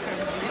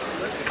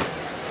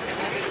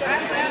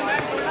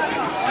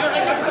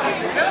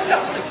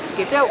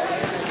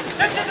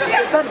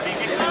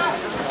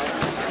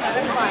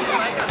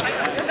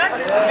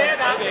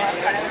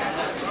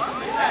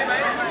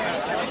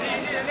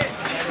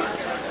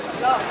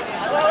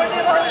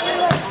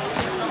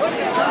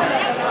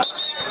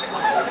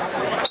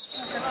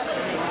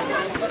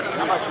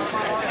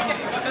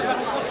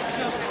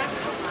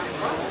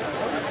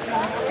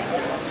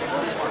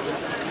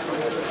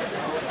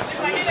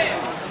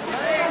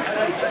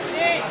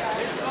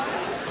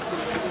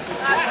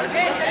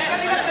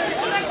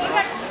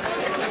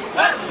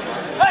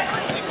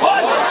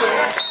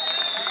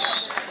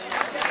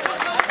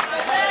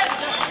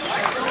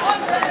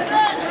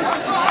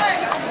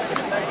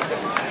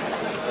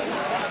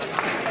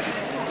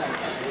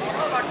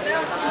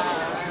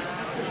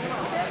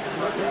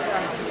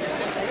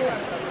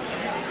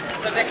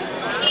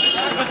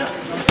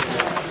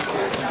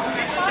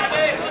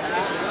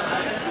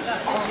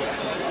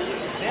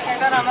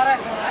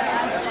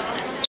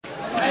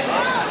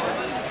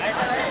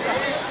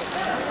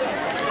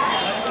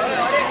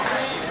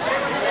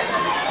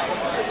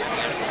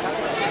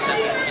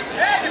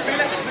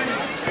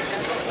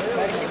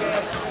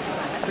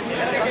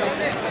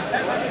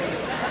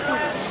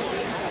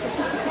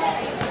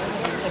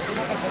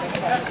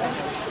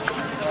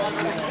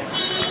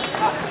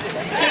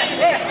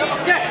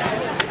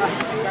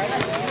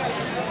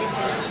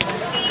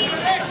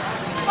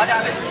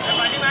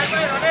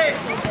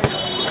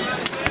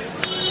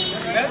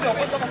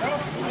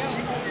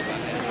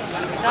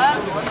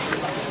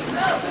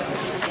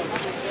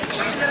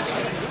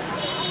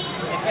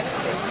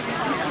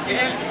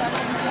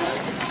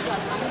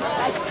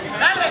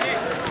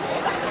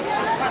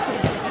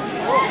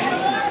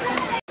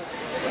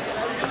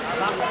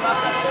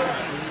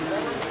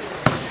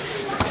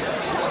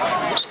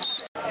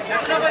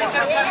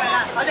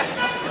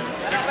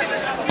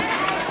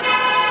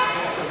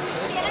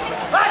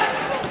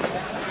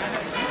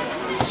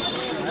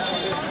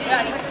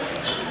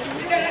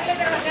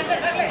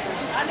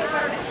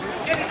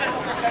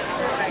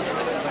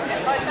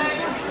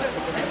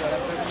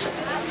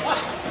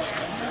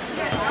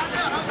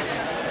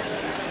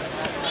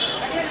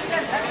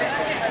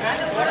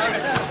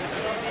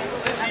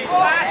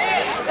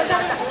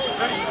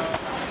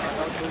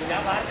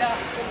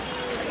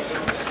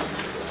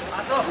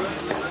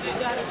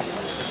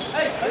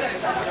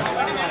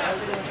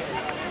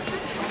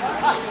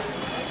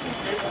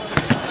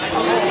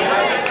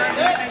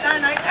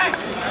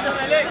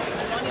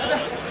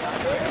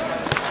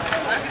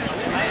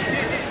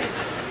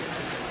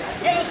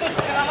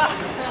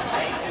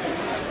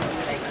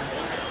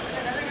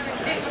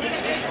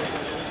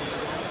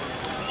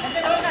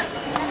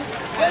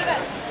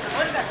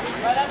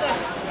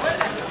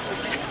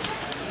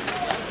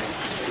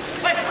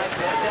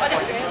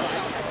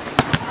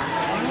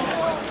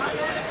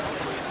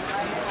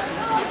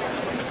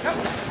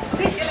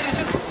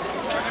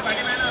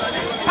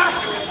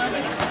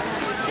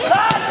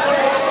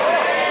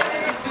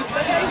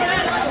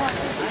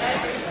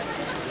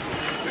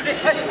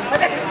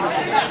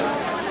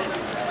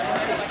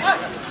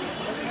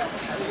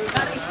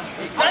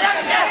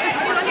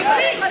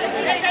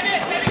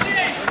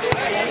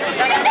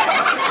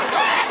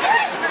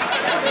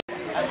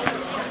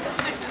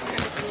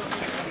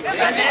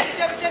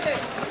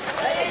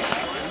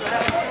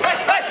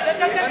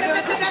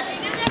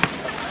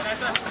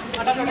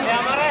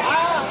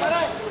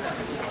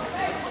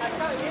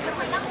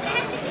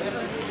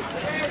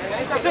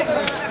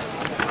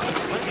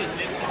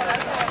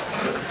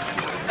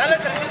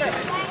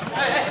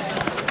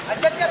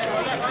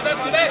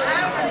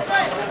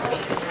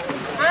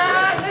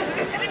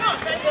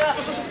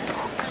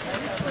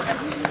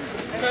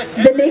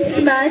 The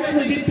next match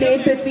will be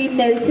played between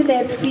Nelson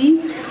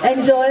FC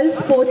and Joel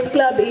Sports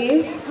Club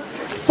A,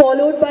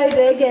 followed by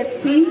Reg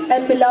FC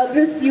and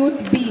Milagros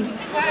Youth B.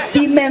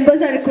 Team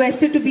members are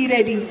requested to be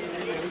ready.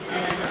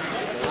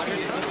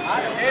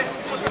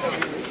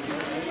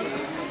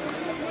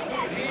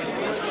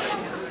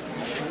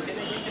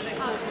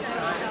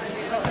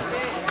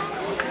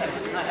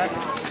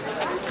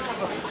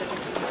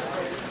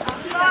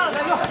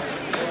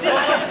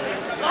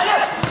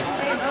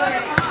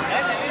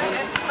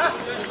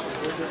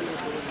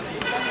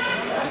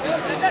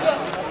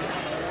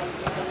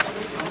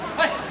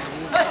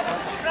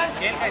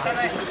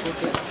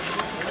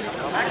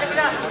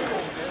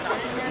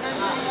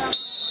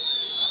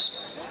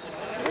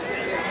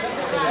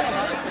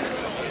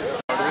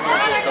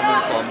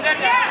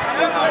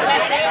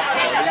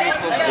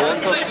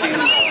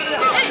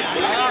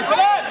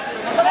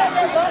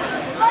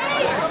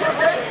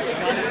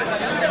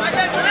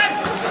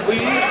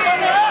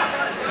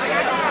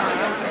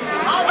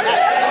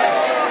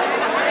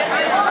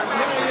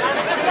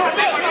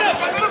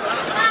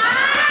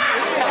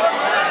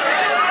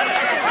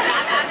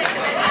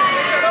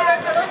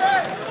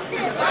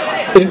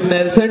 If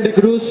Nelson de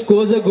Cruz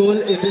scores a goal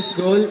in this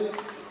goal,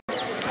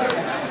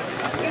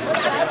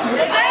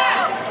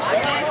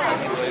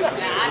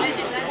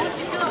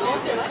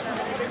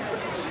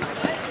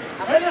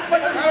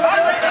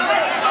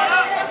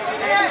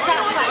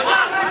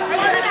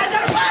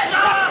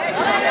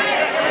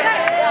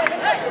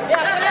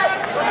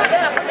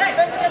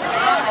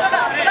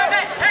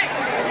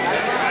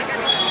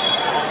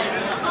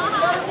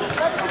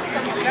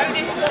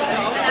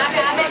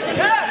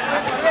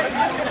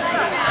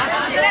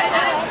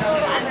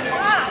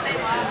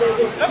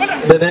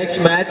 The next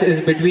match is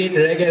between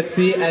Reg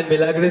FC and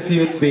Milagros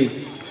Youth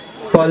B,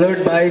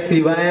 followed by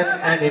CYM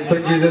and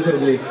Infant Jesus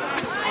only.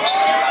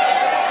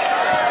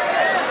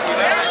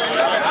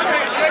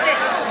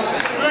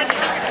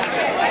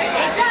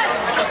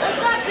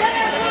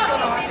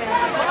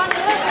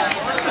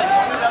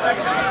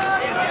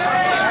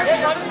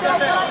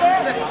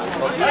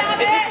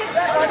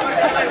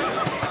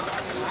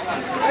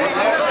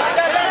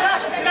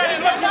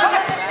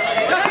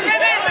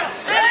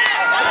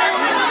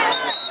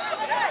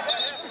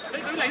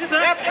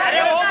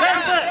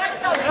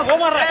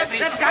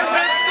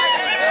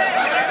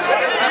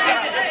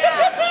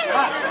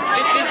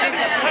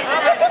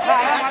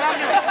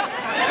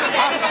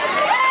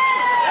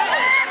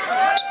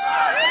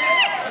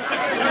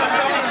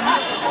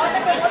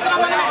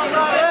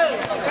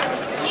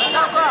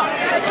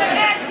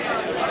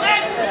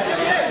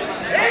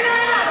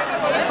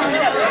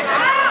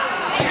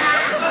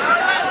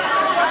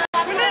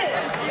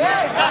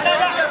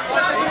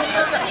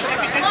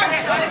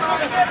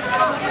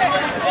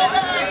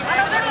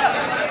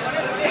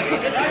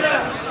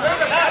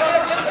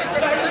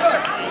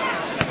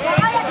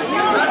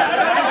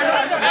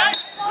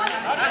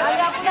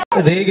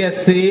 Reg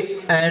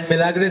FC and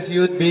Milagros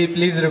Youth B,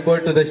 please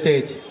report to the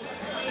stage.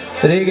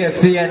 Reg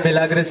FC and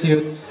Milagros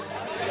Youth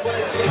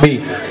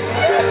B.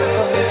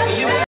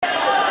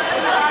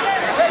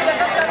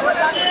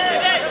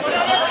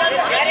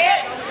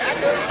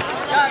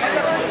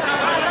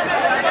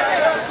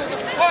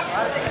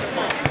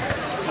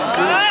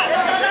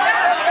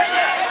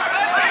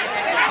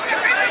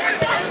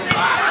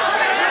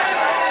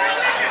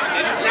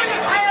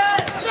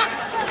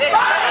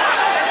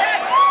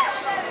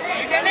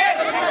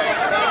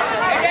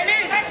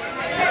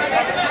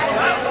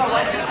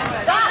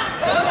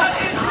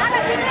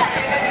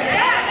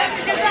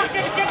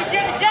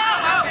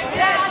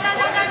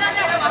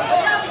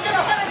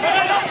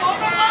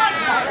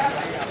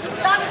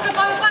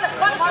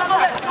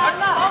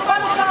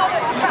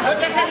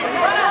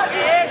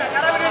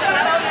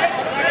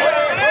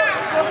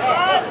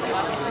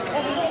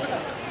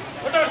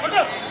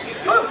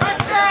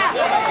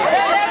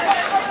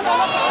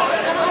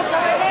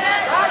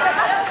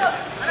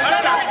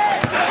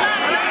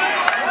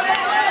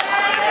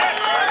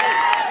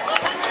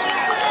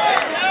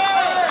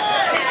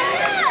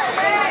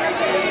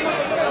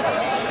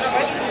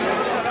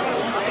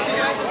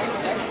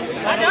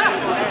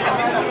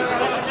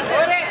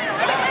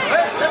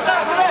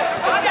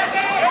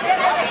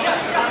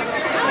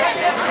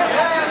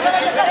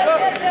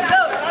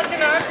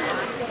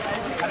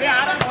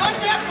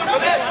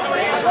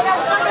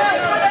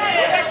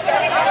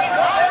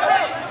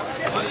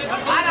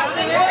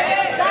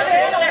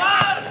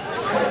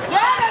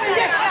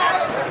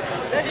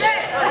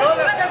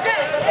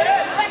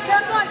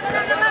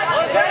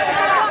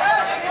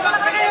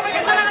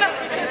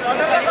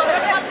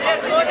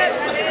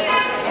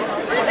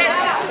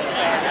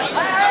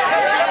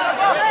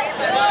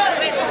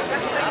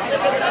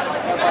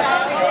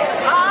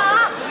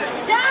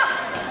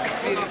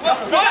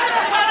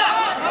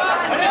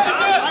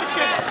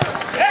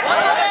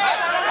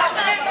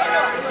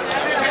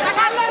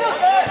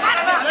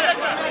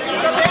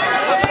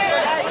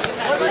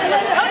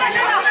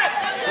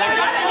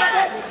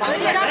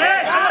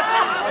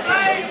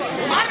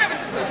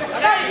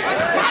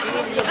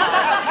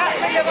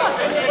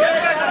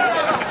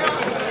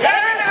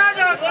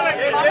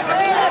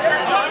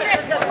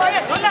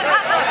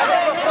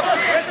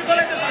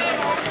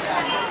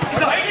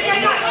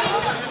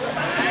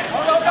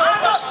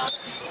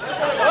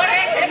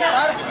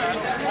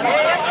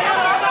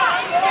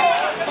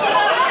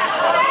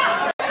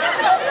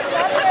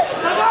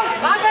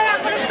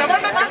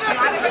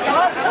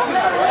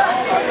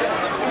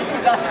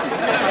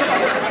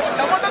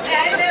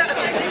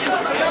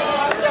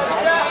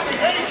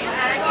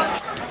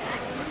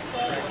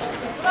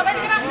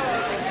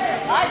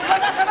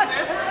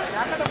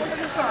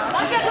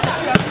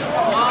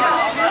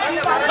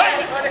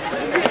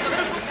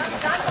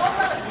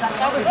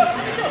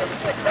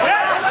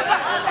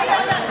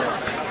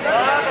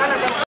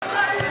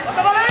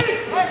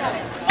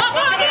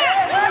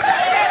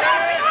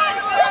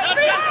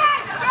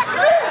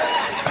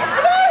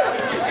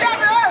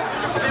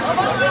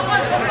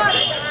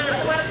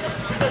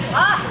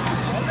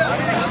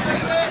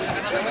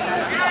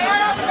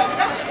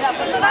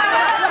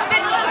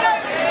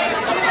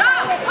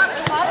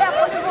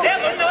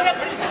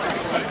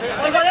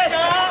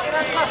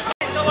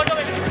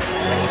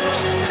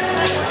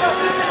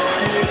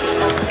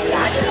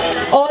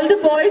 All the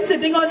boys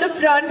sitting on the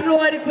front row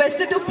are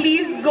requested to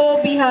please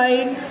go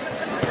behind.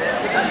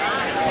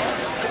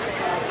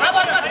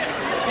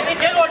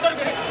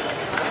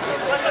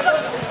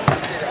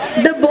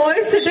 The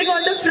boys sitting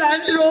on the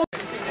front row.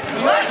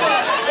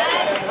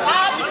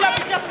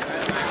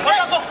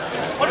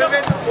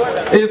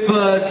 If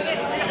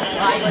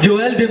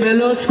Joel De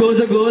Mello scores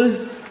a goal,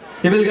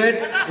 he will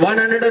get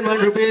 101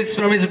 rupees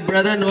from his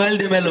brother Noel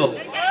De Mello.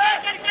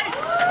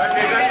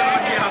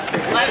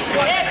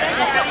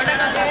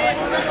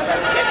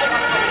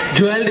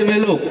 Joel De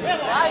Mello.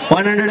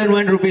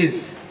 101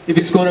 rupees if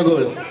you score a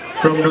goal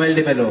from Noel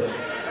Di Mello.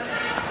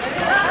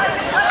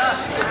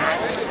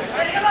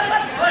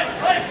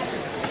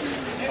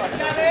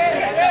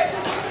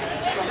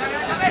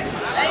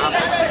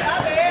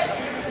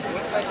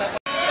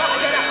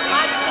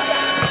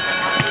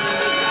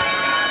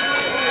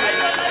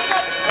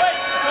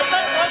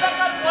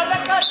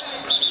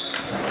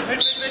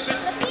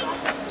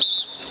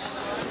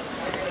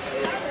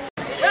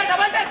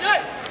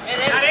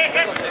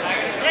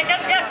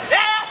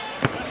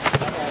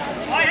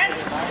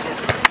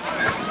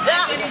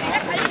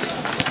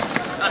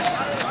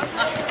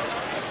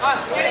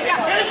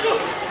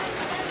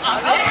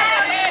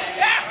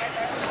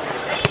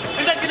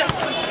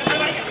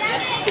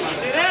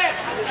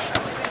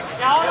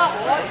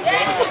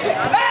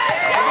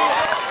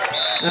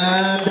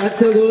 And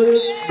that's a goal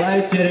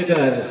by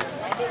Cherekar.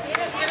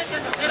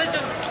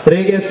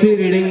 Reg FC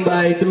leading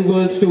by 2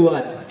 goals to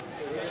 1.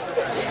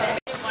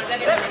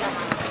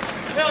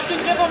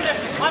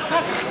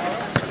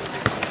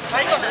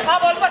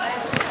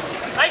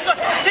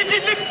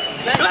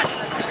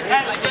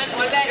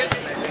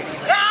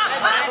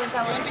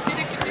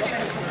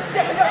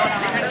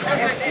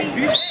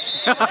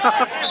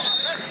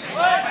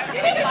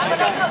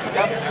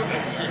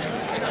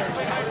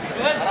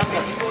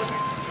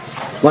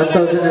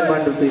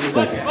 ₹1,001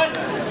 cut.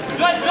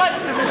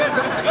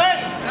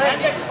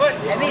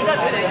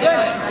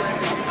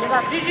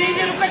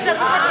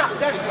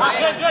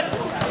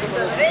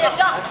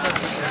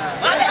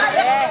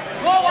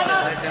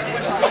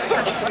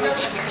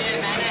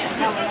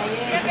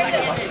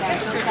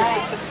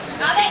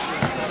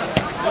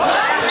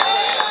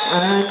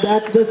 And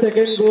that's the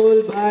second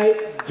goal by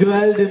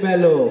Joel Di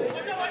Mello.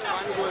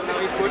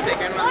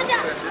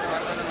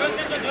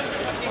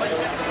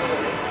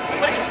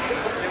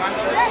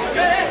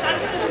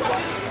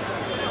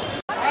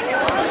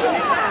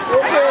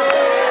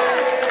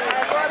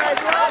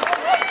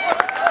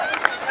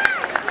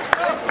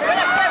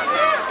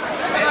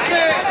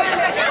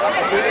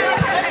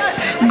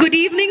 Good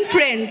evening,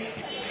 friends.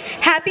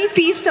 Happy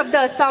Feast of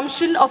the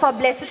Assumption of our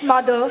Blessed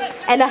Mother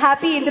and a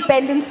happy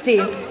Independence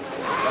Day.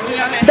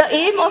 The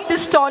aim of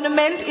this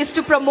tournament is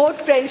to promote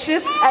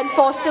friendship and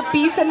foster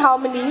peace and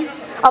harmony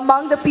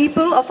among the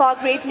people of our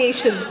great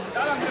nation.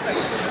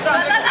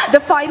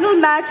 The final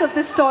match of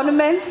this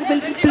tournament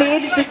will be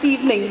played this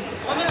evening.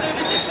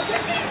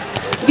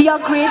 We are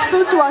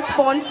grateful to our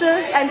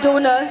sponsors and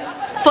donors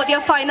for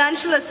their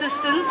financial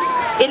assistance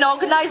in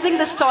organizing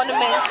this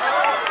tournament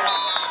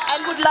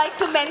and would like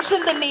to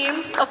mention the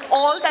names of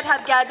all that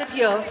have gathered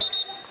here.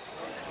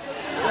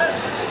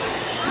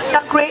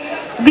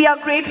 We are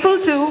grateful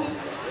to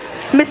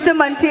Mr.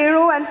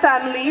 Montero and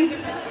family,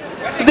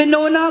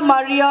 Winona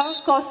Maria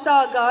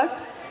Costa Agat,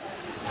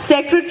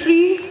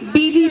 Secretary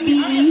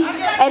BDBE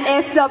and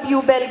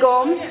SW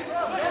Belgaum,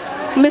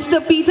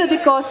 Mr. Peter De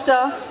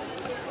Costa,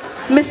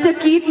 Mr.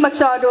 Keith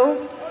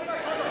Machado,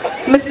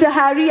 Mr.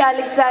 Harry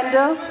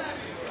Alexander,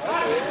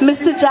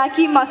 Mr.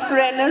 Jackie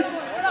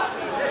Mascarenas,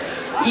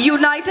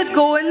 United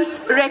Goans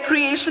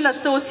Recreation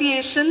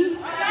Association,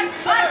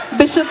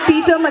 Bishop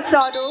Peter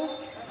Machado,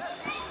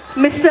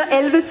 Mr.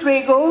 Elvis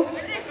Rego,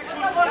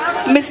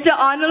 Mr.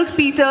 Arnold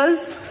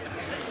Peters,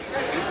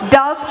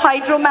 Dove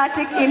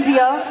Hydromatic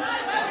India,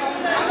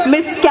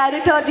 Miss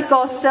Carita De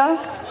Costa,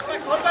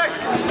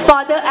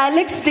 Father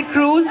Alex De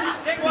Cruz,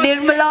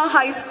 Nirmala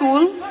High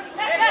School,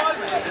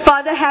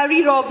 Father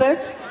Harry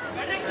Robert,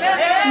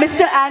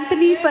 Mr.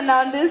 Anthony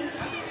Fernandez,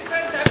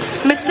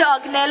 Mr.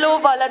 Agnello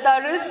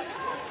Valadares,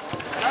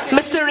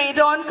 Mr.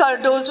 Radon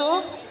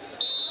Cardozo.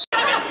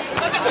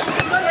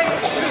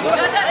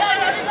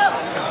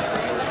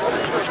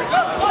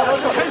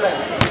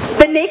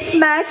 The next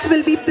match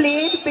will be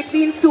played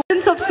between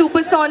students of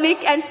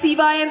Supersonic and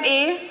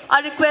CYMA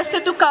are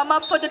requested to come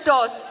up for the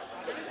toss.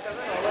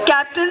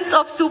 Captains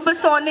of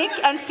Supersonic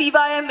and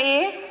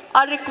CYMA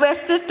are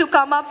requested to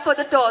come up for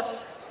the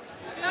toss.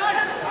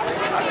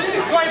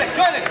 Join it.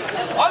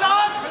 Hold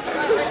on.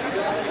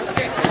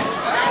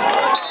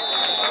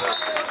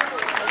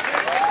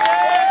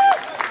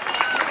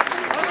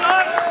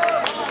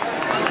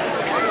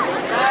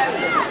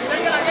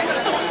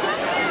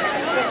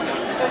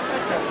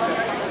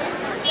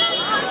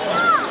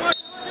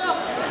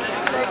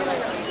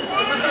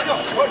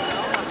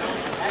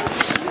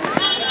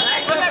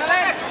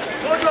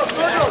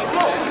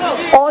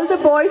 All the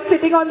boys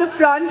sitting on the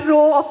front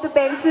row of the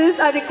benches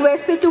are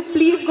requested to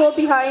please go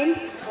behind.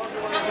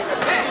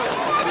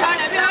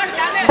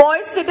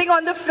 Boys sitting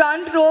on the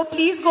front row,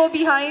 please go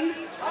behind.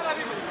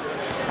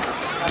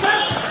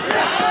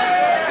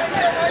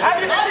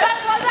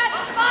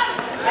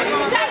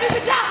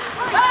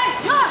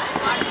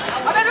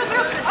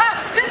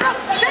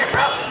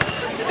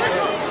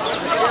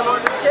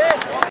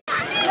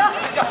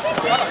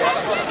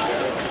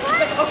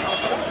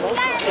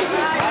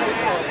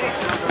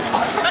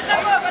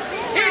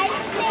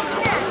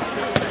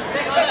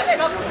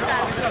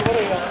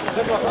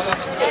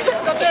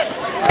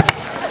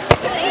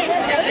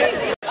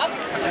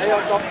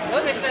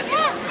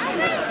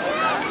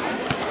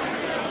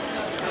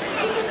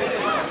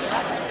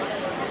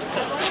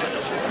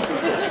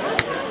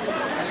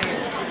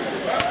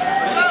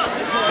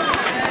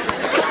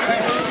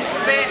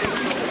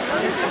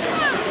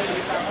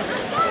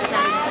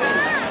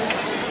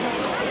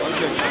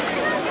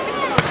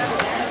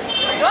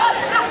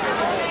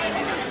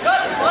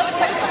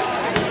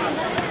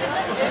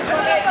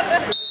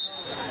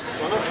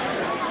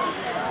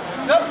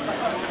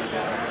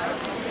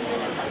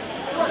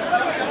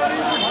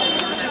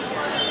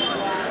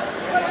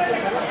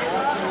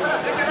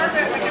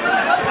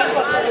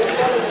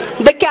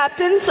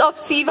 captains of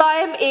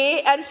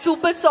CYMA and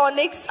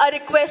Supersonics are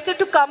requested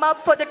to come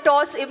up for the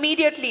toss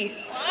immediately.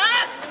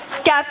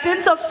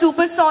 Captains of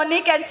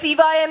Supersonic and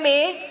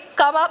CYMA,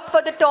 come up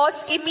for the toss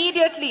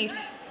immediately.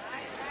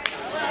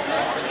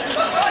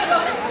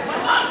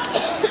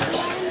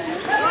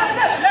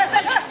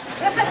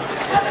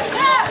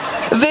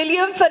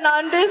 William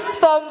Fernandez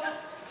from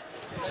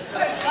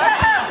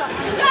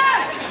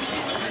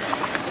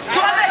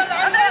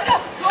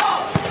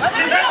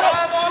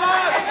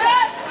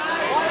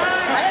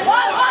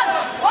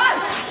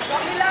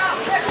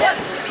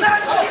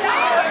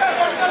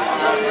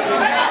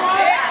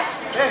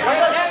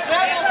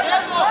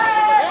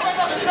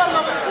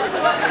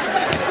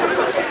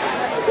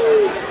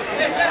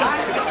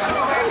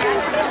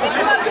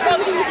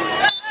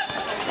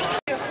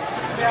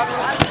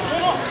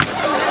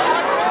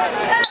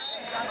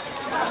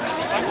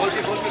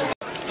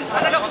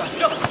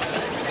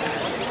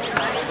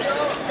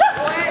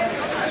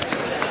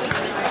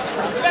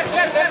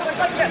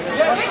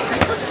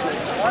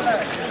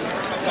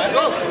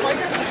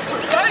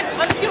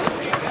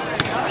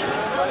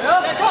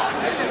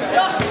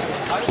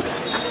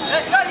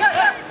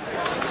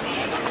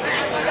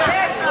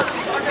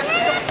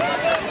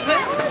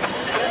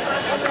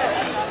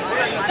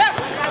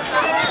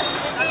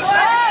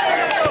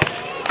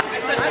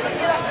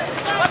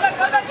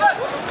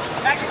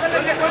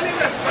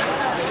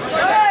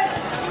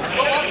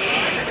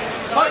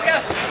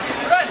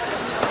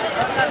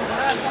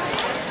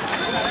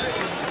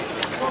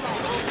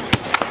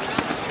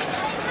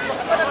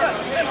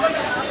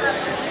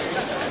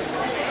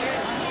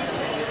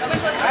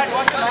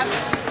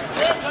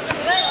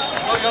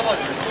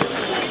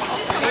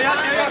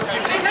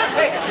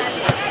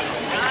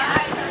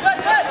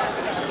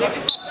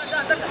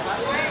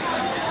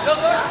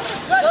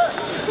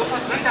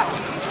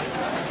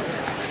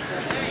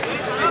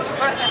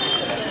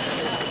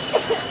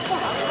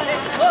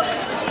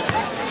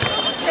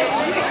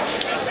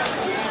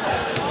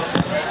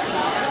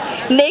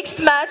Next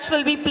match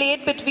will be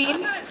played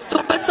between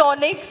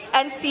Supersonics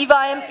and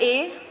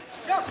CYMA,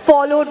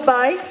 followed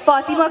by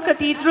Fatima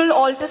Cathedral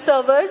Altar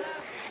Servers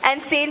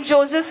and St.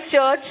 Joseph's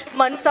Church,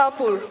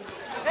 Mansapur.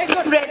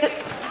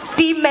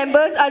 Team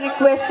members are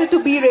requested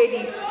to be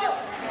ready.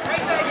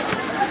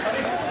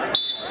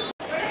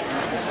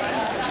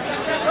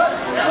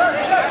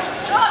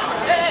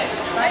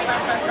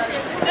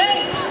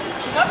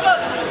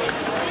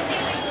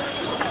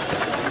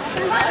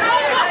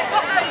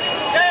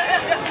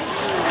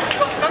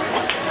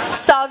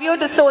 Savio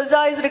De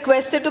Souza is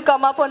requested to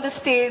come up on the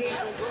stage.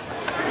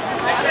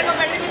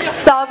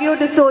 Savio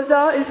De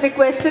Souza is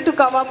requested to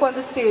come up on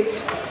the stage.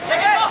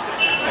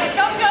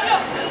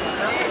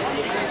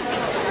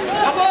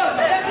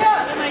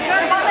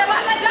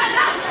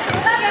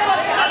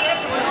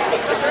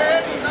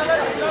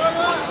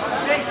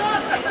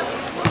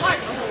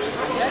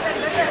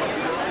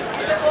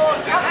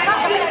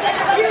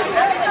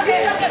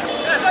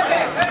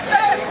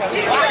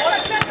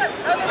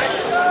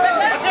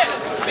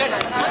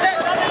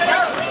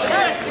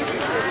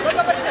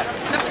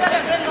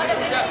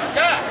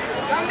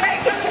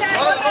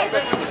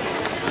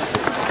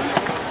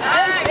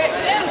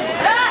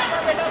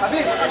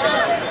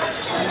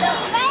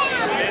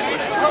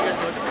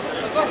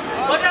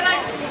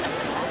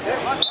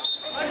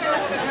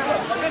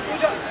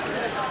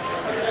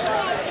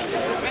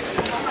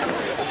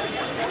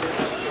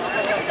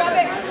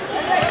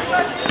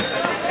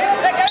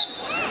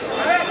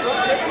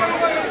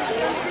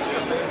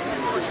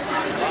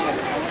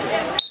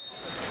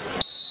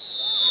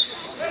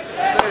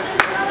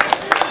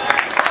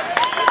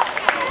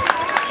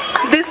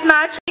 This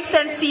match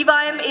and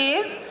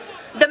CYMA,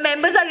 the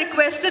members are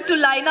requested to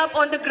line up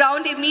on the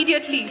ground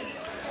immediately.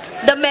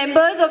 The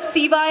members of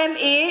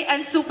CYMA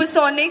and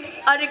Supersonics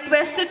are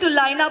requested to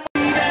line up.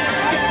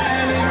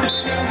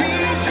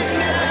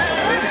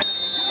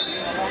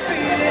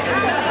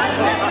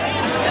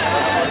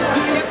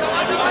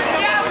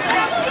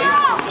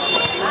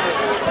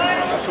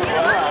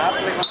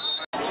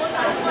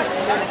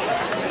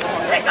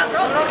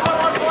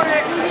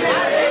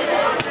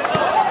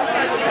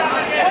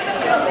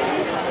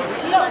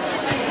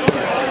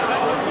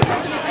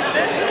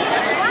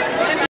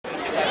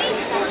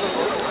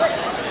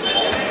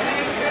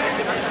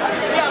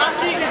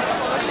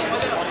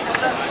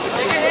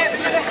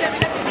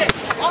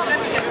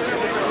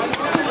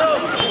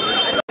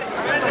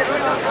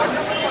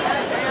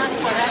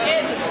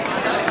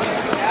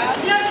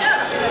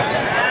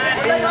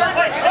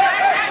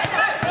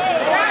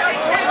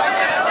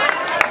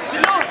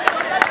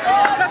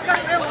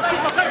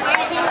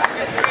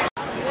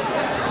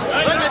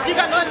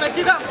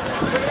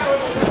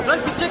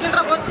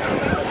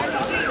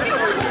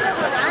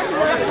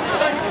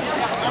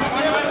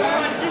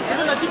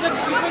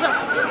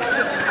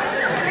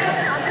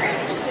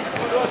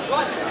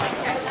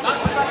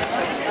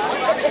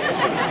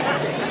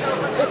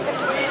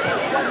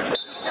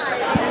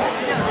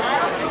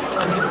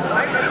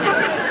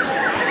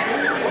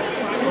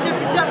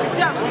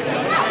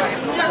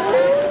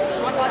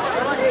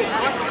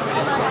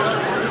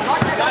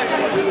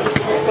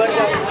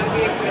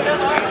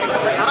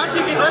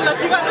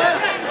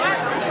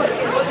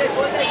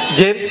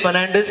 James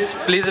Fernandez,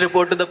 please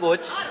report to the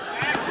coach.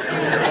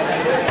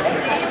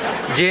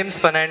 James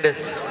Fernandez.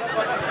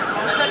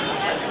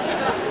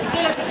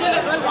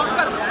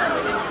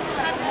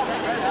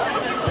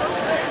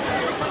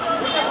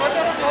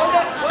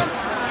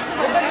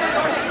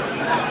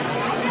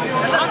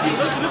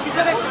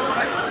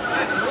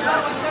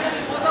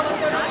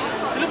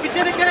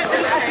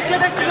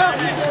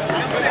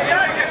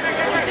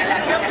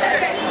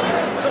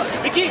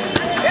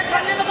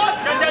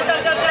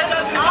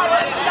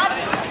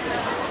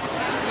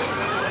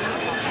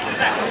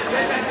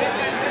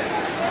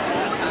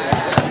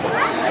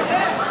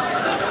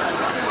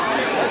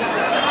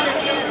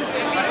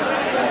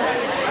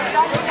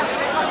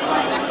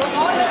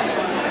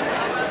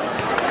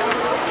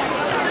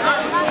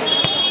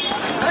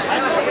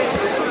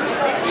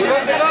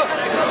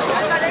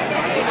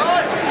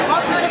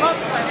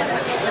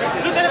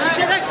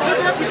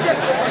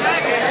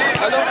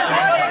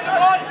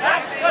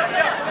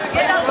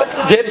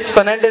 James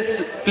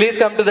Fernandez, please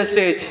come to the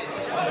stage.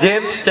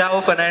 James Chao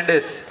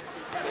Fernandez.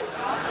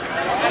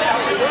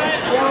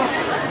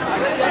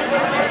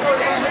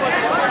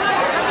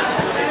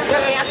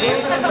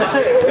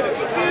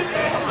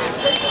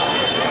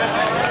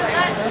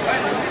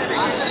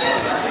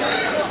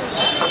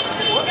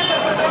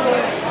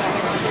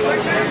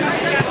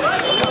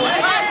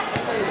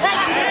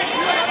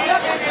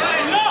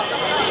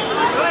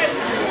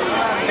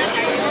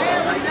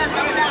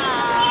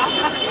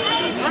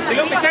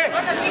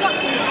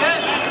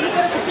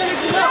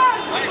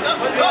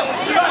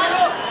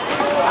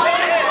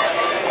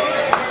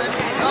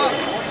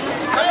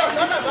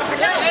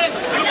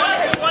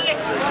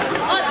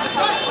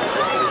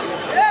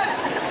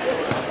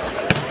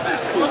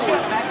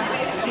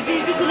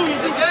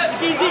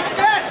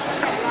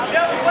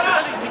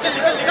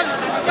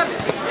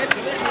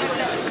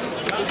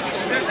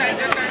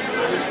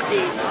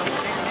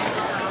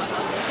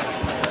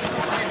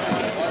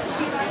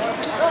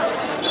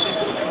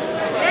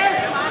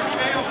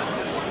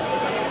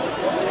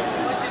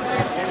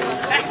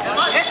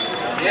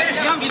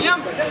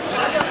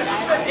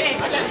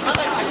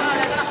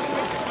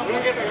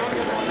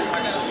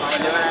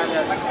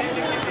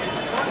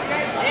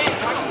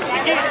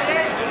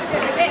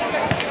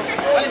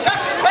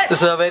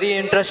 This is a very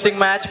interesting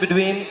match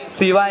between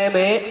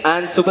CYMA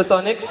and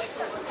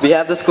Supersonics. We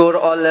have the score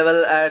all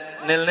level at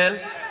 0-0.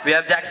 We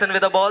have Jackson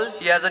with the ball.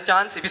 He has a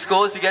chance. If he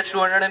scores, he gets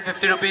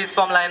 250 rupees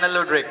from Lionel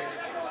Ludwig.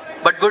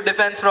 But good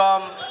defense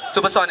from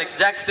Supersonics.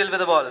 Jack still with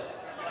the ball.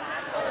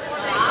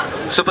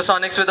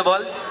 Supersonics with the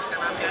ball.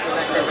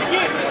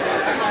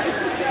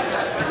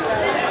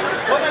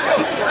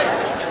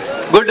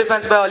 Good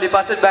defense by Ollie.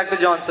 Pass it back to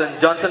Johnson.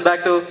 Johnson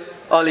back to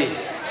Ollie.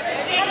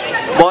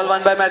 Ball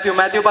won by Matthew.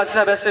 Matthew passes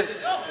to Beston.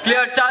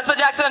 Clear chance for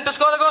Jackson to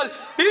score the goal.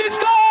 He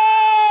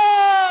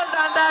scores!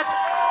 And that's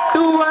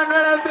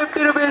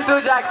 250 rupees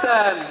to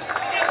Jackson.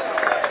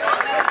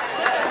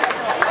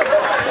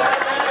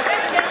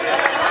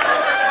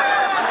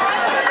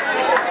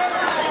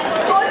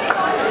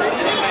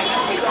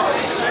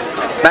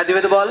 Matthew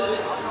with the ball.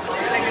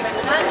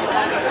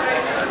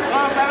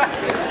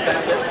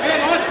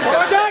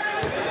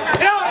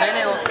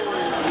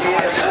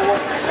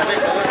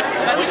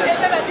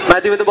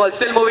 Matthew with the ball,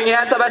 still moving. He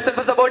has Sebastian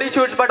for support. He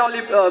shoots, but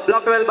only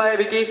blocked well by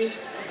Vicky.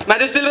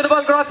 Matthew still with the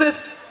ball, crosses.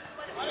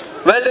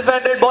 Well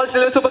defended. Ball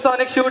still with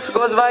Supersonic. Shoots,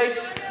 goes wide.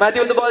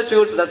 Matthew with the ball,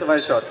 shoots. That's a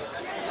nice shot.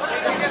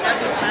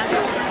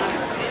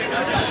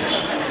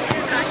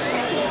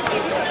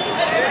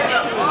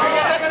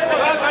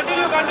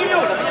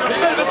 Continue.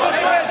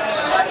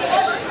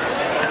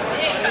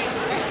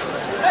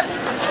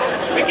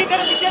 Vicky,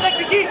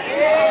 Vicky.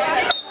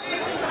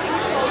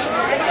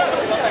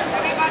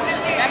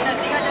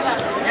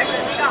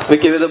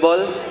 Vicky with the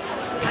ball.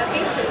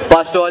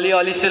 Pass to Ollie.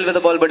 Ollie still with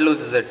the ball but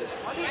loses it.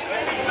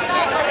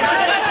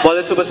 Ball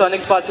with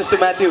Supersonics, passes to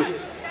Matthew.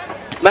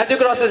 Matthew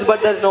crosses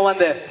but there's no one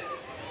there.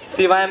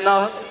 CYM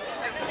now.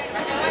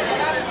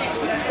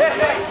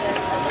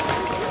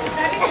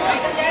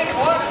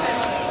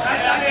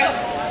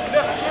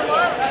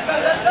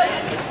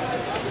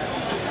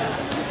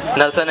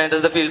 Nelson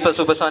enters the field for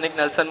Supersonic.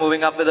 Nelson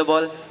moving up with the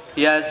ball.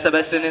 He has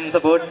Sebastian in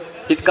support.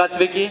 He cuts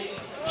Vicky.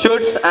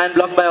 Shoots and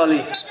blocked by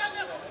Ollie.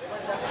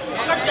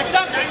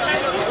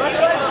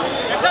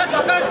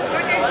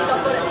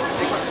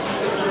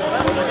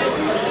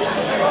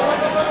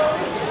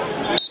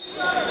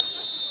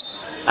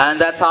 And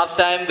that's half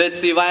time with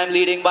CYM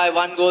leading by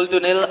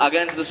 1-0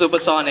 against the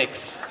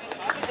Supersonics.